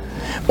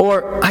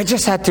 Or I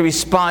just had to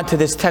respond to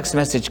this text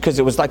message because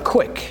it was like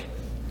quick.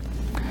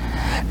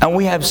 And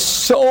we have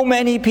so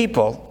many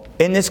people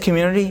in this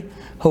community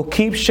who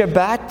keep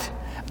Shabbat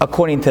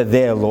according to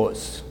their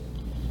laws.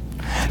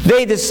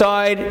 They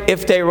decide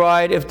if they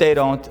ride, if they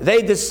don't.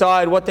 They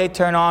decide what they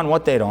turn on,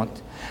 what they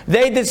don't.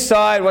 They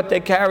decide what they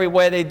carry,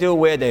 where they do,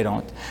 where they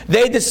don't.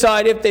 They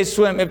decide if they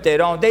swim, if they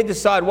don't. They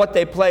decide what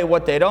they play,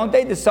 what they don't.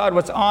 They decide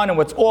what's on and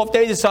what's off.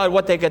 They decide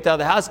what they can tell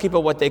the housekeeper,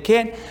 what they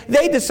can't.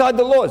 They decide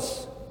the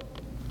laws.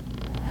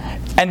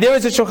 And there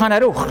is a Shulchan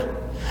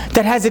Aruch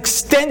that has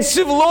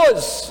extensive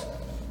laws.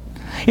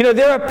 You know,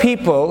 there are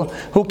people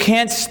who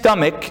can't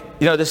stomach,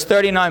 there's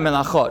 39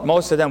 melachot.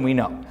 Most of them we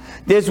know.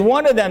 There's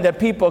one of them that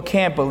people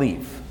can't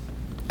believe.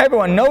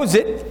 Everyone knows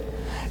it.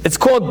 It's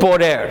called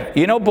borer.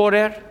 You know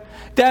borer?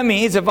 That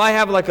means if I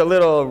have like a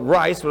little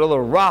rice with a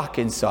little rock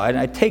inside and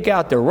I take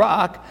out the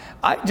rock,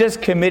 I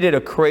just committed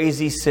a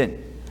crazy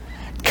sin.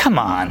 Come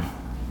on.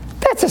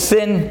 That's a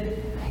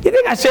sin. You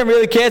think Hashem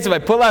really cares if I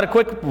pull out a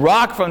quick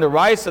rock from the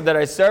rice so that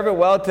I serve it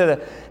well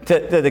to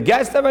the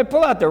guest? If I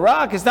pull out the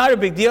rock, it's not a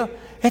big deal.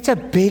 It's a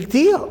big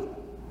deal.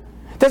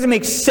 It doesn't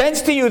make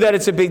sense to you that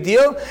it's a big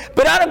deal,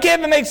 but I don't care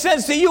if it makes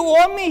sense to you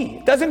or me.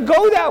 It doesn't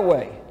go that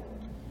way.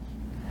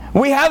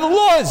 We have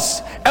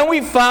laws, and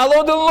we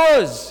follow the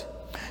laws.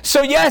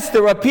 So yes,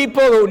 there are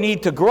people who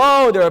need to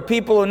grow. There are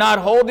people who are not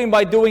holding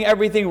by doing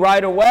everything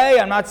right away.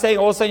 I'm not saying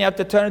all of a sudden you have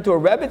to turn into a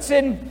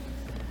Rebbitzin.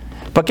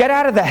 But get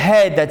out of the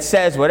head that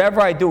says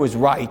whatever I do is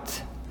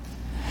right.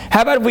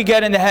 How about if we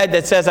get in the head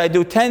that says, I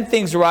do 10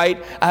 things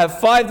right, I have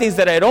 5 things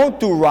that I don't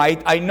do right,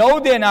 I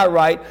know they're not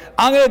right,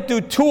 I'm going to do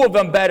 2 of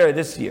them better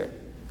this year.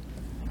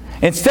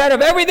 Instead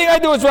of everything I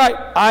do is right,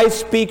 I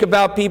speak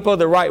about people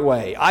the right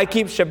way. I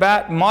keep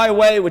Shabbat my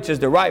way, which is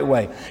the right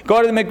way.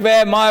 Go to the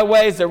mikveh, my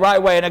way is the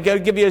right way. And I'll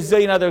give you a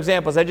zillion other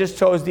examples. I just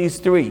chose these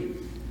 3.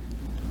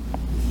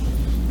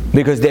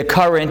 Because they're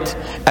current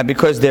and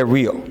because they're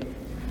real.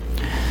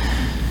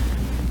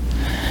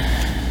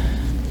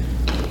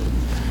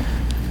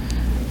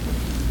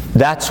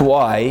 That's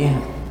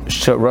why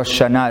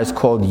Rosh Hashanah is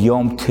called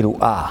Yom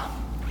Teruah.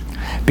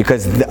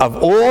 Because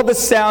of all the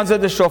sounds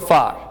of the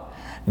shofar,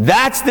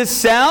 that's the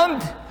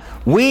sound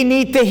we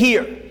need to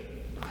hear.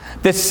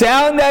 The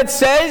sound that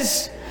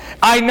says,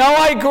 I know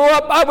I grew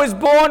up, I was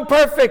born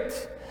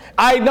perfect.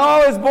 I know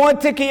I was born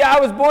tekiah, I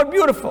was born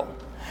beautiful.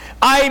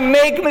 I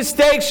make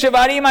mistakes,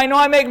 shvarim, I know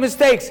I make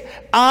mistakes.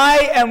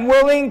 I am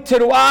willing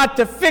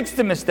to fix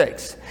the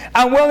mistakes.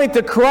 I'm willing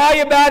to cry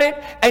about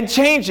it and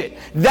change it.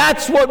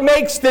 That's what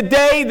makes the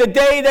day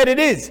that it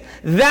is.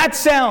 That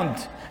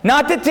sound.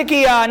 Not the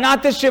tekiah,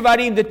 not the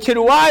shvarim. The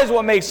teruah is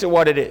what makes it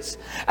what it is.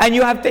 And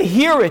you have to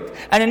hear it,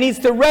 and it needs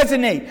to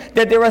resonate,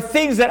 that there are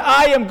things that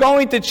I am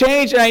going to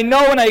change, and I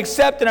know and I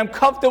accept and I'm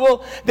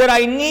comfortable that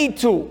I need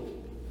to.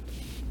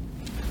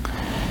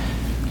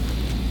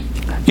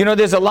 You know,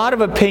 there's a lot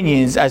of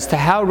opinions as to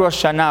how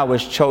Rosh Hashanah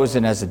was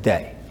chosen as a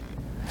day.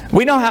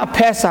 We know how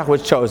Pesach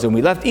was chosen.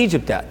 We left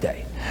Egypt that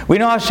day. We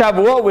know how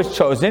Shavuot was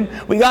chosen.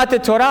 We got the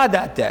Torah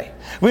that day.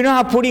 We know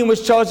how Purim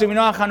was chosen. We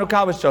know how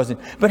Chanukah was chosen.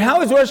 But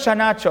how is Rosh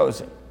Hashanah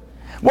chosen?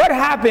 What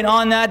happened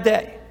on that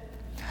day?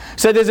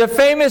 So there's a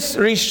famous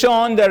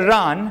Rishon, the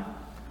Ran,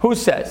 who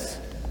says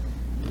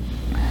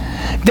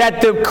that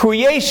the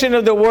creation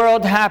of the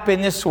world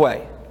happened this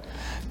way.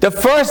 The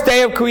first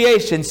day of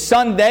creation,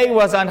 Sunday,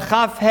 was on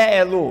Chaf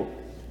Elul.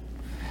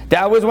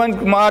 That was when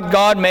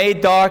God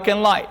made dark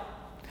and light.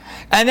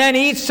 And then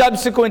each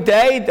subsequent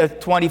day, the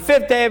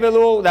 25th day of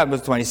Elul, that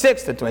was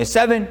 26th, the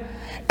 27th,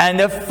 and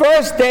the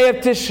first day of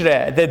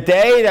Tishrei, the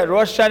day that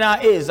Rosh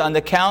Hashanah is on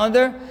the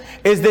calendar,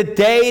 is the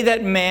day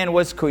that man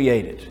was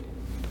created.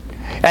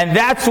 And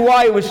that's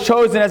why it was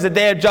chosen as a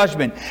day of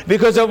judgment,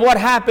 because of what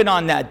happened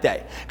on that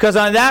day. Because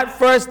on that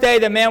first day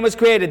that man was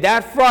created,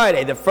 that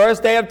Friday, the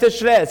first day of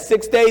Tishrei,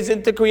 6 days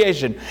into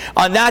creation,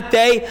 on that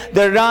day,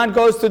 the Ran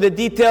goes through the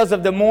details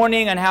of the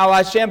morning and how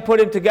Hashem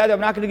put him together. I'm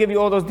not going to give you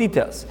all those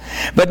details.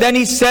 But then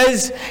he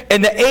says,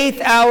 in the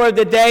 8th hour of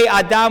the day,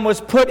 Adam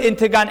was put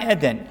into Gan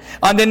Eden.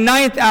 On the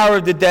 9th hour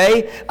of the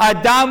day,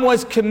 Adam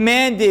was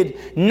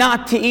commanded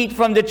not to eat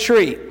from the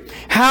tree.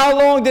 How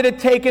long did it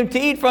take him to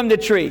eat from the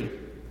tree?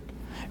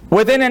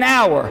 Within an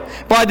hour.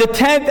 By the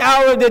 10th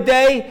hour of the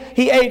day,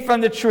 he ate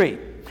from the tree.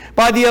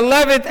 By the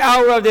 11th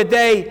hour of the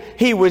day,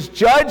 he was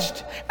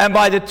judged. And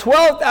by the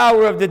 12th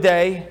hour of the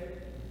day,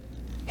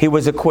 he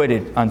was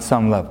acquitted on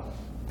some level.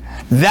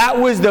 That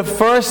was the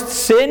first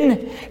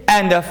sin,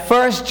 and the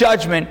first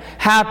judgment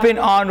happened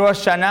on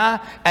Rosh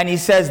Hashanah. And he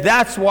says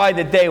that's why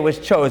the day was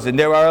chosen.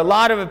 There are a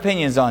lot of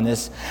opinions on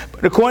this,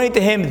 but according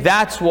to him,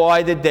 that's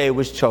why the day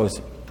was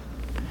chosen.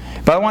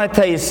 But I want to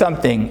tell you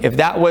something. If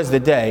that was the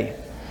day,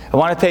 I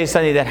want to tell you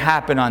something that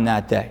happened on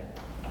that day.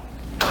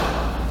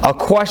 A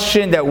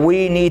question that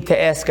we need to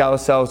ask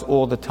ourselves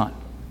all the time.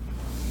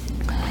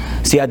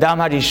 See, Adam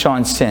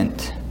HaRishon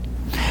sinned,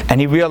 and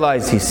he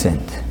realized he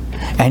sinned,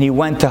 and he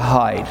went to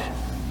hide.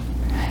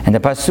 And the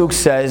pasuk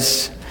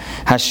says,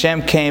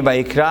 Hashem came,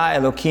 Vayikra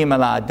Elokim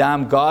el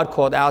Adam. God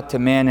called out to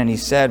man, and he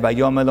said,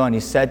 Vayomelo, and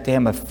he said to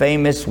him a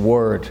famous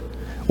word.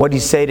 What did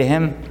he say to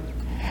him?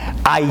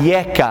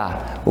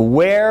 Ayeka,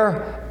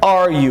 where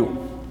are you?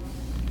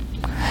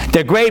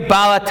 The great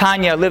Baal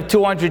HaTanya lived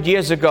 200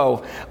 years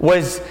ago,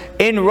 was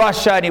in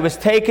Russia, and he was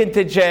taken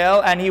to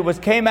jail, and he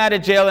came out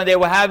of jail, and it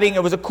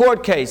was a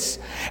court case.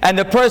 And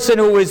the person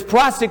who was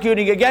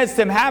prosecuting against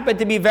him happened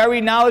to be very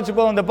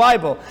knowledgeable in the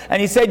Bible.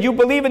 And he said, you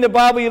believe in the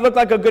Bible, you look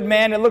like a good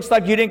man, it looks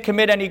like you didn't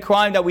commit any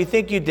crime that we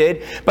think you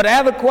did, but I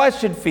have a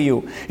question for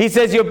you. He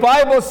says, your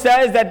Bible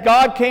says that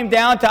God came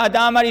down to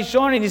Adam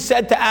HaRishon, and he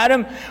said to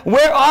Adam,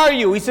 where are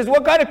you? He says,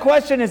 what kind of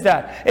question is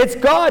that? It's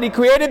God. He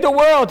created the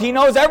world. He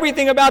knows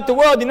everything about the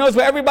world. He knows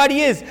where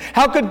everybody is.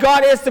 How could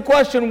God ask the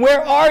question,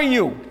 where are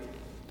you?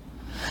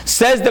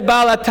 Says the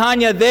Baal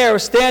HaTanya there,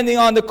 standing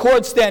on the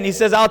court stand. He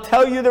says, I'll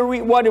tell you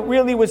what it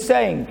really was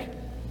saying.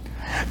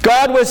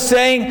 God was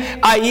saying,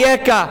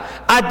 Ayeka,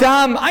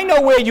 Adam, I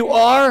know where you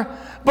are,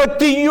 but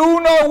do you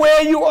know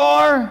where you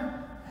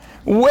are?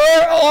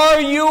 Where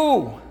are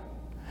you?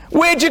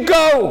 Where'd you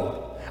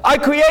go? I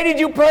created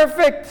you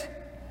perfect.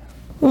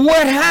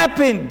 What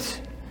happened?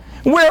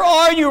 Where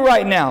are you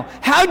right now?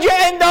 How'd you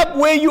end up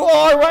where you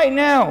are right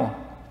now?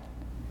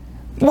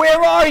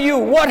 Where are you?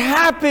 What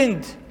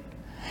happened?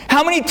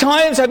 How many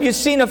times have you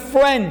seen a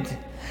friend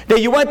that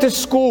you went to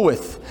school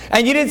with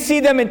and you didn't see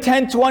them in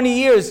 10, 20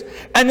 years,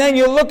 and then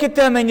you look at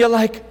them and you're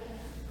like,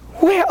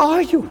 where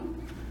are you?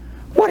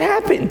 What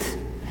happened?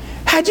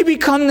 How'd you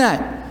become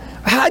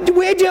that?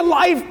 Where'd your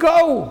life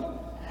go?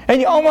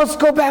 And you almost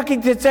go back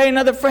and say to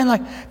another friend,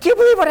 like, do you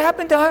believe what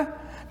happened to her?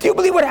 Do you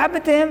believe what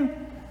happened to him?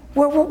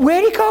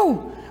 Where'd he go?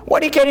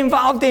 What did he get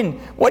involved in?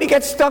 What did he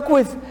get stuck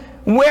with?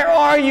 Where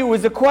are you?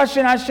 Is the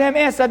question Hashem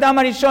asked Adam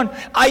Harishon.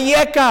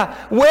 Ayeka,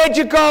 where'd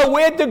you go?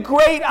 Where'd the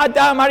great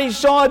Adam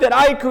Harishon that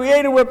I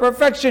created with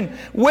perfection,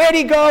 where'd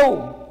he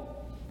go?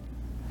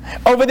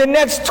 Over the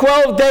next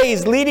 12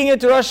 days leading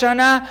into Rosh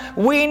Hashanah,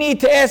 we need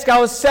to ask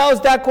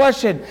ourselves that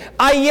question.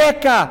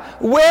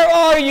 Ayeka, where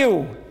are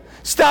you?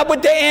 Stop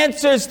with the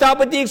answers, stop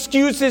with the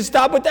excuses,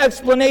 stop with the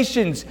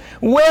explanations.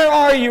 Where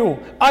are you?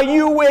 Are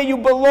you where you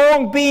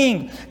belong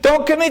being?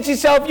 Don't convince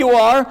yourself you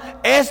are.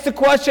 Ask the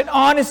question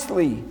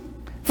honestly.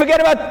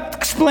 Forget about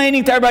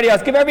explaining to everybody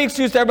else. Give every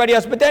excuse to everybody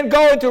else. But then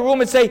go into a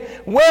room and say,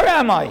 where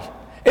am I?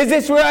 Is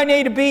this where I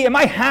need to be? Am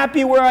I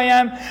happy where I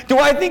am? Do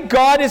I think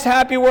God is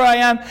happy where I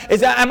am?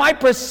 Am I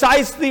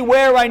precisely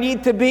where I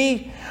need to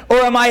be?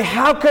 Or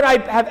how could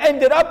I have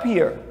ended up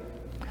here?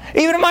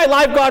 Even if my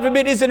life, God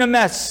forbid, isn't a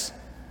mess.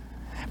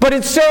 But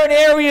in certain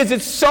areas,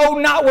 it's so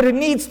not what it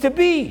needs to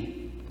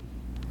be.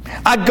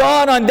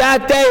 God on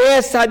that day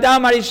asked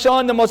Adam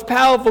Harishon the most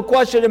powerful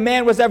question a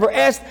man was ever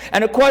asked,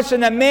 and a question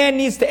that man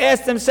needs to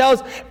ask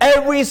themselves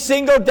every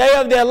single day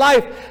of their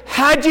life.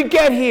 How'd you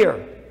get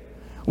here?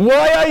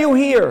 Why are you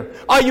here?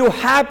 Are you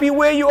happy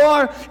where you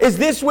are? Is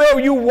this where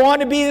you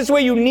want to be? Is this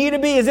where you need to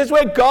be? Is this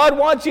where God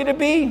wants you to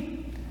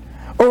be?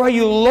 Or are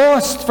you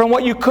lost from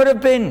what you could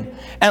have been,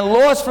 and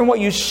lost from what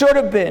you should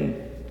have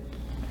been,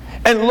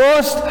 and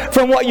lost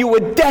from what you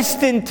were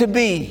destined to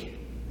be?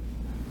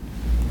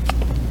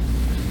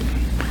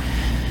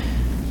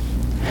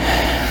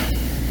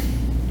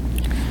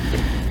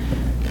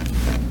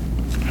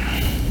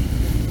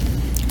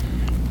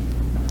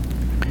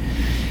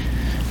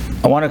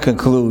 I want to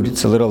conclude,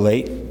 it's a little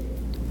late.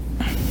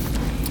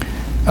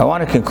 I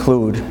want to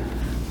conclude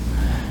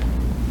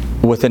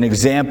with an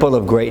example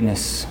of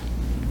greatness.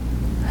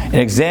 An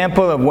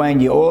example of when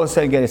you all of a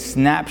sudden get a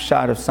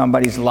snapshot of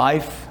somebody's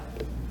life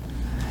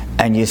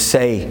and you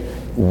say,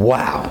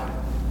 wow,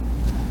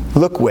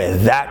 look where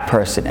that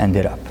person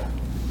ended up.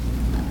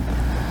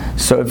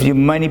 So if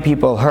many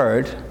people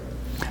heard,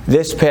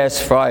 this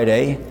past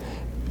Friday,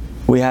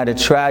 we had a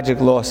tragic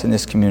loss in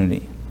this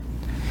community.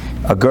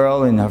 A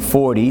girl in her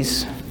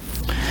 40s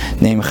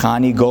named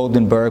Chani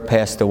Goldenberg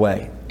passed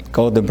away.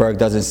 Goldenberg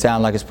doesn't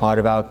sound like it's part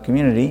of our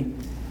community,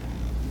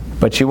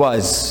 but she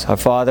was. Her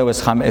father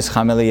is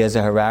Cham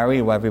Eliezer Harari,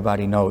 who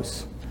everybody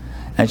knows.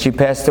 And she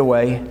passed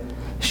away.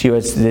 She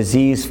was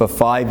diseased for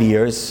 5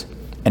 years,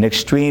 an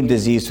extreme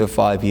disease for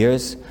 5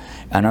 years.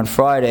 And on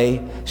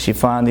Friday, she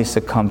finally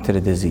succumbed to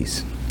the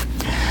disease.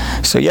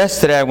 So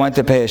yesterday I went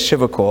to pay a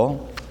shiva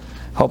call,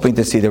 hoping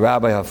to see the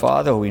rabbi, her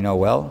father, who we know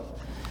well.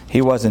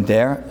 He wasn't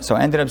there, so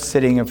I ended up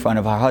sitting in front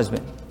of her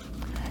husband.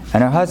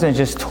 And her husband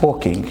just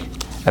talking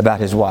about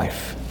his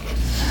wife.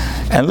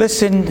 And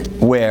listen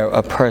where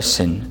a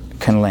person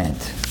can land.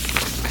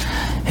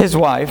 His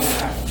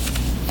wife,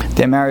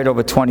 they're married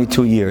over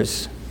 22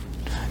 years.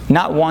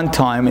 Not one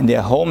time in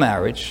their whole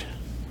marriage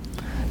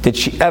did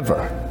she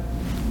ever,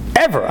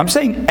 I'm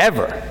saying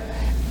ever,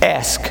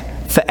 ask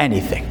for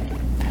anything.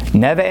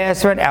 Never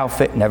asked for an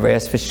outfit, never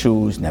asked for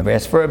shoes, never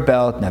asked for a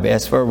belt, never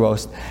asked for a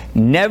roast.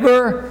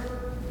 Never,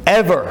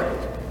 ever.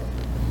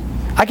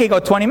 I could go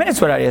 20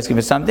 minutes without asking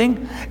for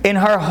something. In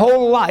her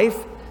whole life,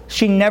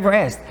 she never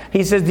asked.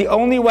 He says, the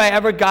only way I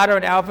ever got her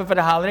an outfit for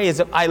the holiday is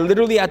if I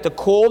literally had to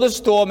call the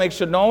store, make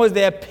sure no one was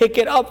there, pick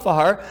it up for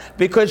her,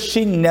 because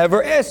she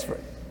never asked for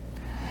it.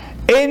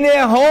 In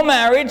their whole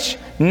marriage,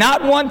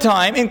 not one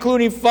time,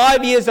 including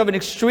 5 years of an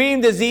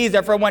extreme disease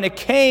that from when it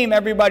came,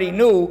 everybody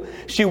knew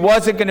she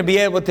wasn't going to be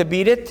able to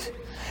beat it.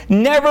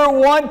 Never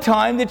one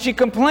time did she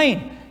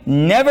complain.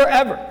 Never,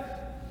 ever.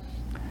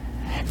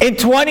 In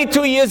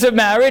 22 years of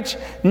marriage,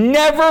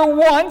 never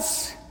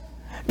once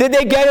did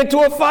they get into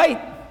a fight.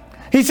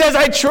 He says,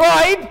 I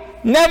tried,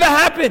 never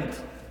happened.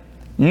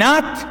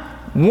 Not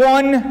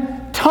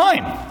one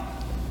time.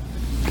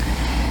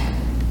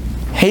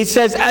 He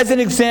says, as an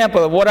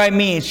example of what I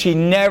mean, she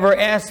never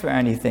asked for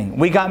anything.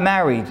 We got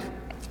married.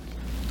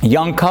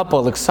 Young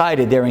couple,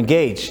 excited, they're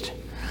engaged.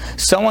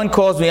 Someone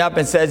calls me up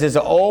and says there's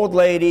an old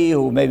lady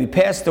who maybe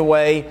passed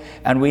away,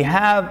 and we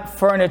have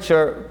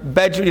furniture,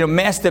 bedroom,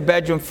 master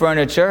bedroom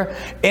furniture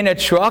in a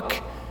truck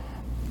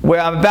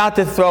where I'm about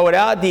to throw it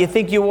out. Do you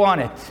think you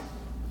want it?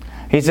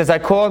 He says, I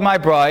called my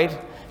bride.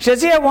 She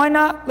says, yeah, why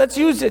not? Let's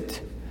use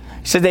it.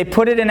 He says, they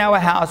put it in our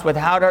house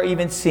without her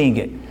even seeing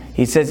it.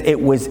 He says, it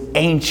was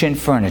ancient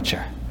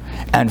furniture.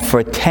 And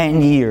for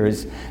 10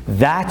 years,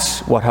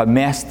 that's what her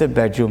master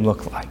bedroom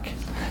looked like.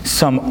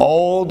 Some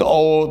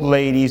old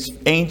lady's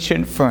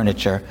ancient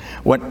furniture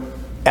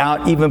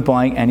without even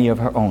buying any of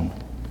her own.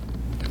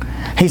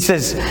 He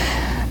says,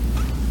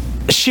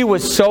 she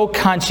was so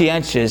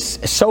conscientious,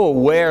 so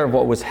aware of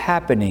what was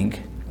happening,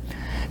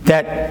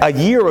 that a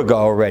year ago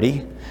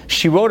already,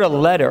 she wrote a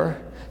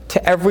letter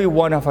to every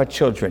one of her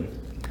children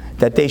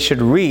that they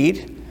should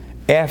read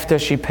after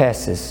she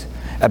passes,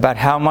 about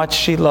how much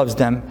she loves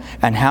them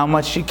and how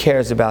much she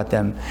cares about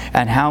them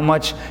and how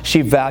much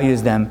she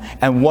values them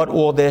and what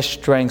all their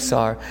strengths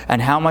are and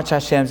how much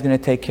Hashem's going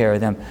to take care of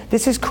them.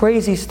 This is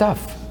crazy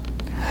stuff.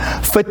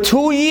 for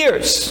 2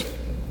 years.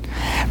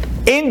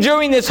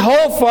 During this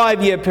whole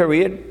 5-year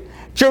period,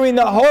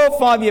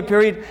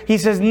 he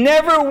says,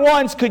 never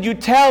once could you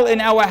tell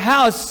in our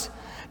house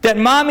that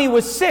mommy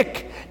was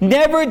sick.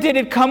 Never did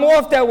it come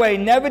off that way.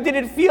 Never did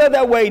it feel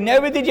that way.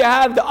 Never did you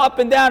have the up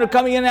and down of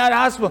coming in and out of the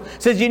hospital.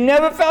 He says, you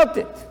never felt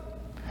it.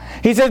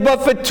 He says,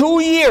 but for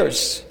 2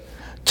 years,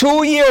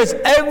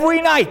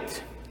 every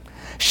night,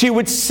 she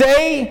would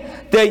say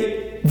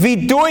the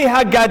vidui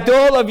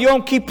hagadol of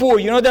Yom Kippur.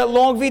 You know that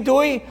long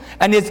vidui?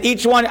 And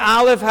each one,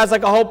 Aleph, has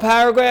like a whole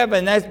paragraph,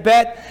 and that's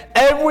bet.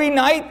 Every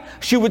night,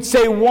 she would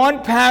say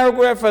one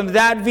paragraph from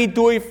that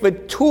vidui for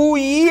 2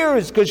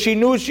 years, because she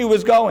knew she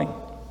was going.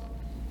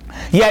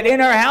 Yet in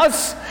her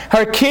house,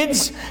 her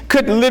kids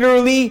could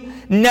literally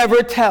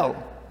never tell.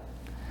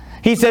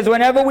 He says,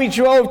 whenever we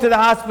drove to the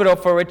hospital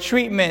for a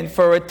treatment,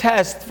 for a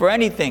test, for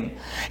anything,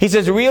 he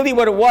says, really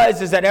what it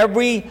was is that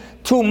every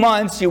 2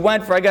 months you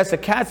went for, I guess, a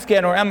CAT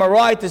scan or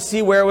MRI to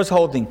see where it was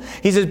holding.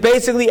 He says,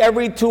 basically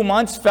every 2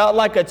 months felt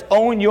like its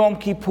own Yom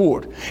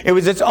Kippur. It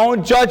was its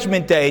own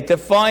judgment day to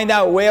find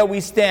out where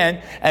we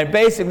stand and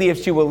basically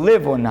if she will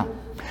live or not.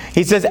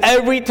 He says,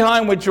 every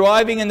time we're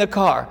driving in the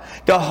car,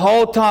 the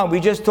whole time we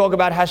just talk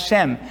about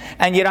Hashem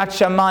and Yirat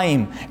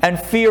Shamayim and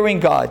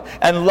fearing God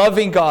and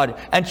loving God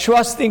and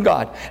trusting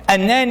God.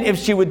 And then if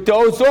she would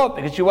doze off,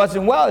 because she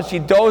wasn't well,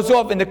 she'd doze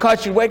off in the car,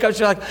 she'd wake up,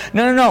 she'd like,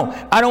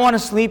 no, I don't want to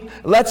sleep.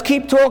 Let's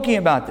keep talking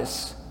about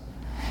this.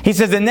 He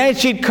says, and then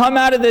she'd come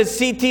out of the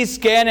CT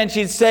scan and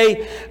she'd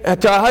say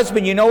to her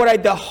husband, you know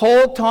what, the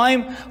whole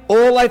time,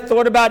 all I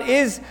thought about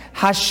is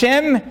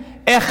Hashem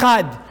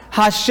Echad.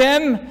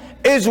 Hashem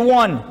is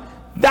one.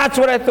 That's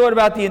what I thought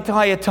about the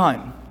entire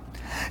time.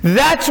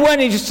 That's when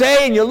you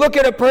say, and you look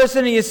at a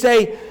person and you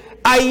say,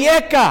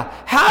 Ayeka,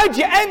 how'd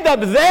you end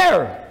up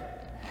there?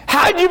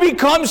 How'd you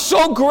become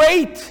so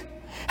great?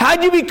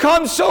 How'd you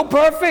become so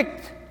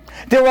perfect?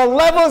 There are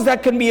levels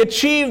that can be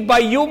achieved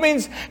by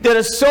humans that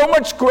are so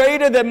much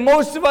greater than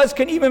most of us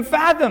can even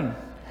fathom.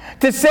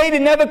 To say, to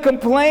never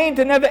complain,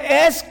 to never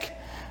ask,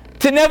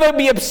 to never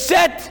be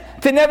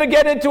upset, to never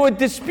get into a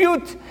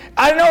dispute.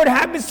 I know it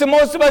happens to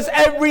most of us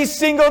every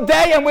single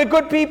day, and we're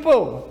good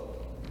people.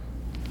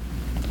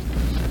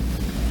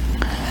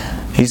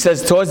 He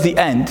says towards the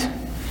end,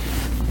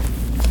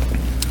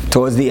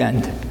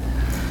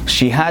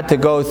 she had to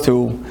go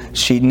through,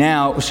 she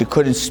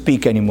couldn't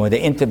speak anymore.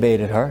 They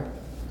intubated her,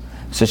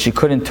 so she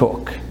couldn't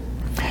talk.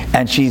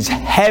 And she's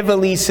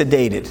heavily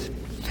sedated.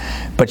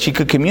 But she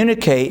could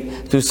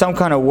communicate through some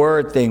kind of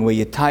word thing where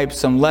you type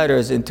some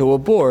letters into a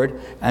board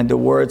and the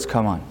words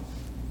come on.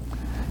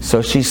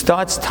 So she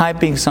starts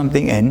typing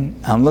something in.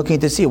 I'm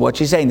looking to see what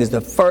she's saying. This is the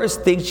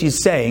first thing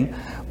she's saying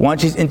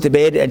once she's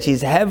intubated and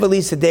she's heavily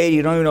sedated.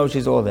 You don't even know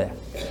she's all there.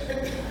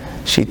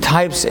 She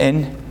types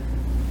in,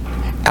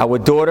 our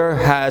daughter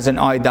has an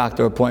eye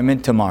doctor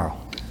appointment tomorrow.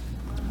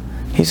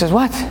 He says,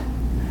 what?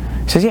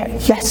 She says, yeah,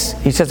 yes.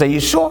 He says, are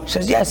you sure? She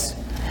says, yes.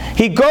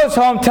 He goes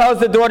home, tells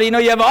the daughter, you know,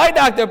 you have an eye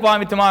doctor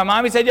appointment tomorrow.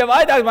 Mommy said, you have an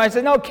eye doctor appointment. I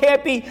said, no, it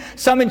can't be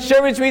some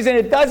insurance reason.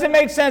 It doesn't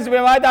make sense to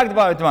have an eye doctor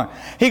appointment tomorrow.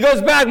 He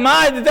goes back,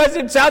 Mom,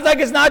 it sounds like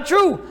it's not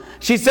true.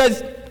 She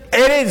says,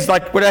 it is,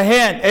 like with her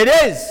hand, it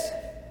is.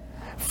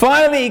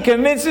 Finally, he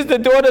convinces the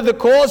daughter to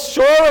call.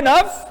 Sure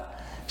enough,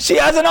 she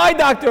has an eye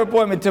doctor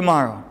appointment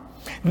tomorrow.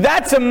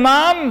 That's a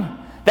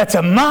mom. That's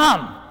a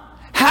mom.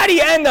 How do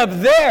you end up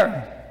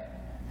there?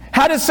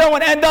 How does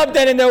someone end up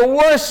that in the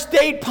worst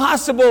state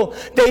possible,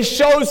 they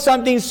show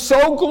something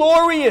so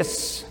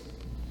glorious?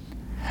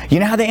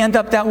 You know how they end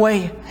up that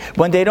way?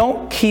 When they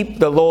don't keep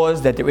the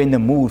laws that they're in the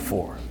mood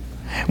for.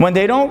 When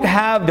they don't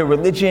have the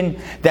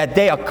religion that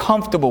they are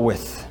comfortable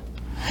with.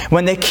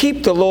 When they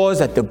keep the laws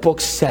that the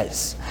book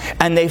says.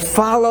 And they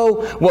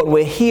follow what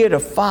we're here to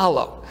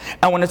follow.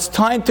 And when it's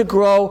time to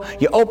grow,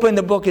 you open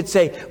the book and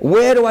say,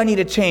 where do I need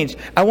to change?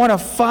 I want to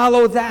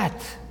follow that.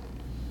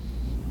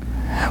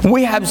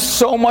 We have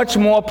so much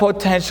more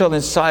potential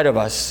inside of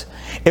us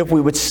if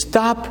we would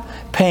stop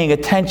paying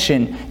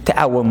attention to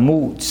our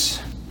moods.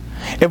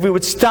 If we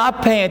would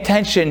stop paying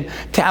attention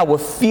to our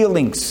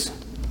feelings.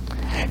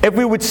 If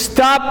we would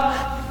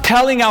stop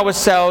telling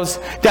ourselves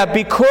that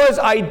because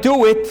I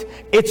do it,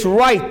 it's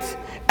right.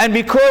 And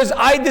because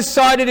I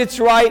decided it's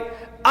right,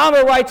 I'm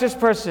a righteous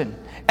person.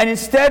 And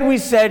instead we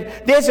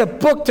said, there's a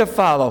book to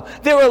follow.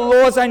 There are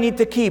laws I need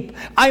to keep.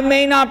 I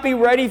may not be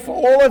ready for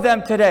all of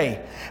them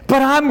today.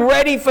 But I'm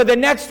ready for the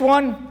next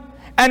one,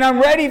 and I'm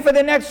ready for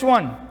the next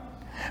one.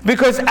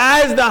 Because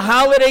as the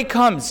holiday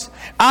comes,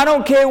 I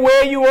don't care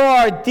where you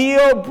are,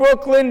 Deal,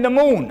 Brooklyn, the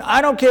moon.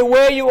 I don't care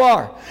where you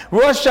are.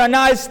 Rosh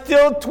Hashanah is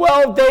still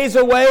 12 days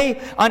away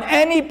on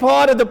any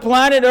part of the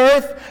planet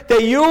Earth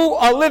that you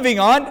are living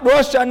on.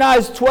 Rosh Hashanah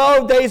is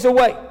 12 days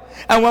away.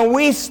 And when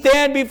we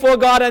stand before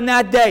God on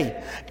that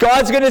day,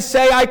 God's going to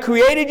say, I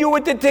created you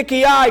with the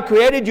tekiah, I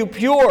created you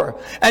pure.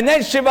 And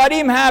then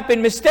shvarim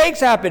happen, mistakes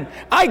happen.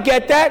 I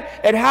get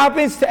that. It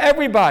happens to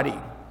everybody.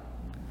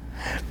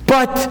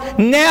 But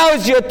now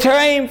is your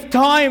time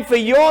for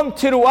Yom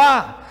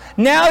Teruah,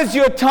 Now is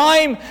your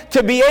time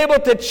to be able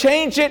to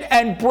change it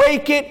and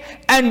break it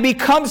and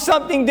become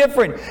something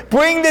different.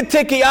 Bring the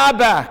tekiah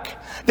back.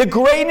 The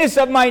greatness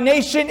of my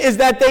nation is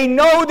that they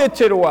know the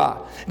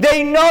teruah.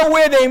 They know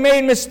where they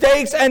made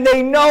mistakes and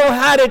they know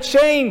how to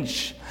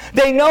change.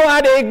 They know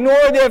how to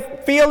ignore their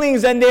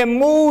feelings and their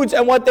moods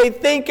and what they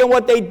think and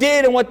what they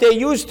did and what they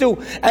used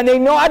to. And they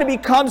know how to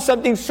become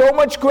something so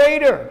much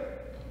greater.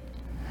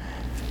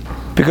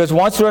 Because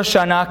once Rosh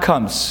Hashanah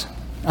comes,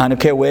 I don't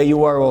care where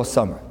you are all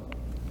summer,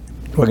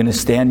 we're going to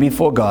stand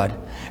before God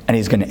and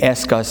He's going to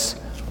ask us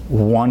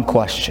one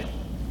question.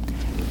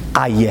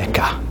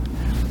 Ayeka,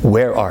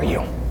 where are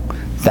you?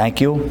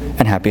 Thank you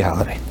and happy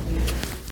holiday.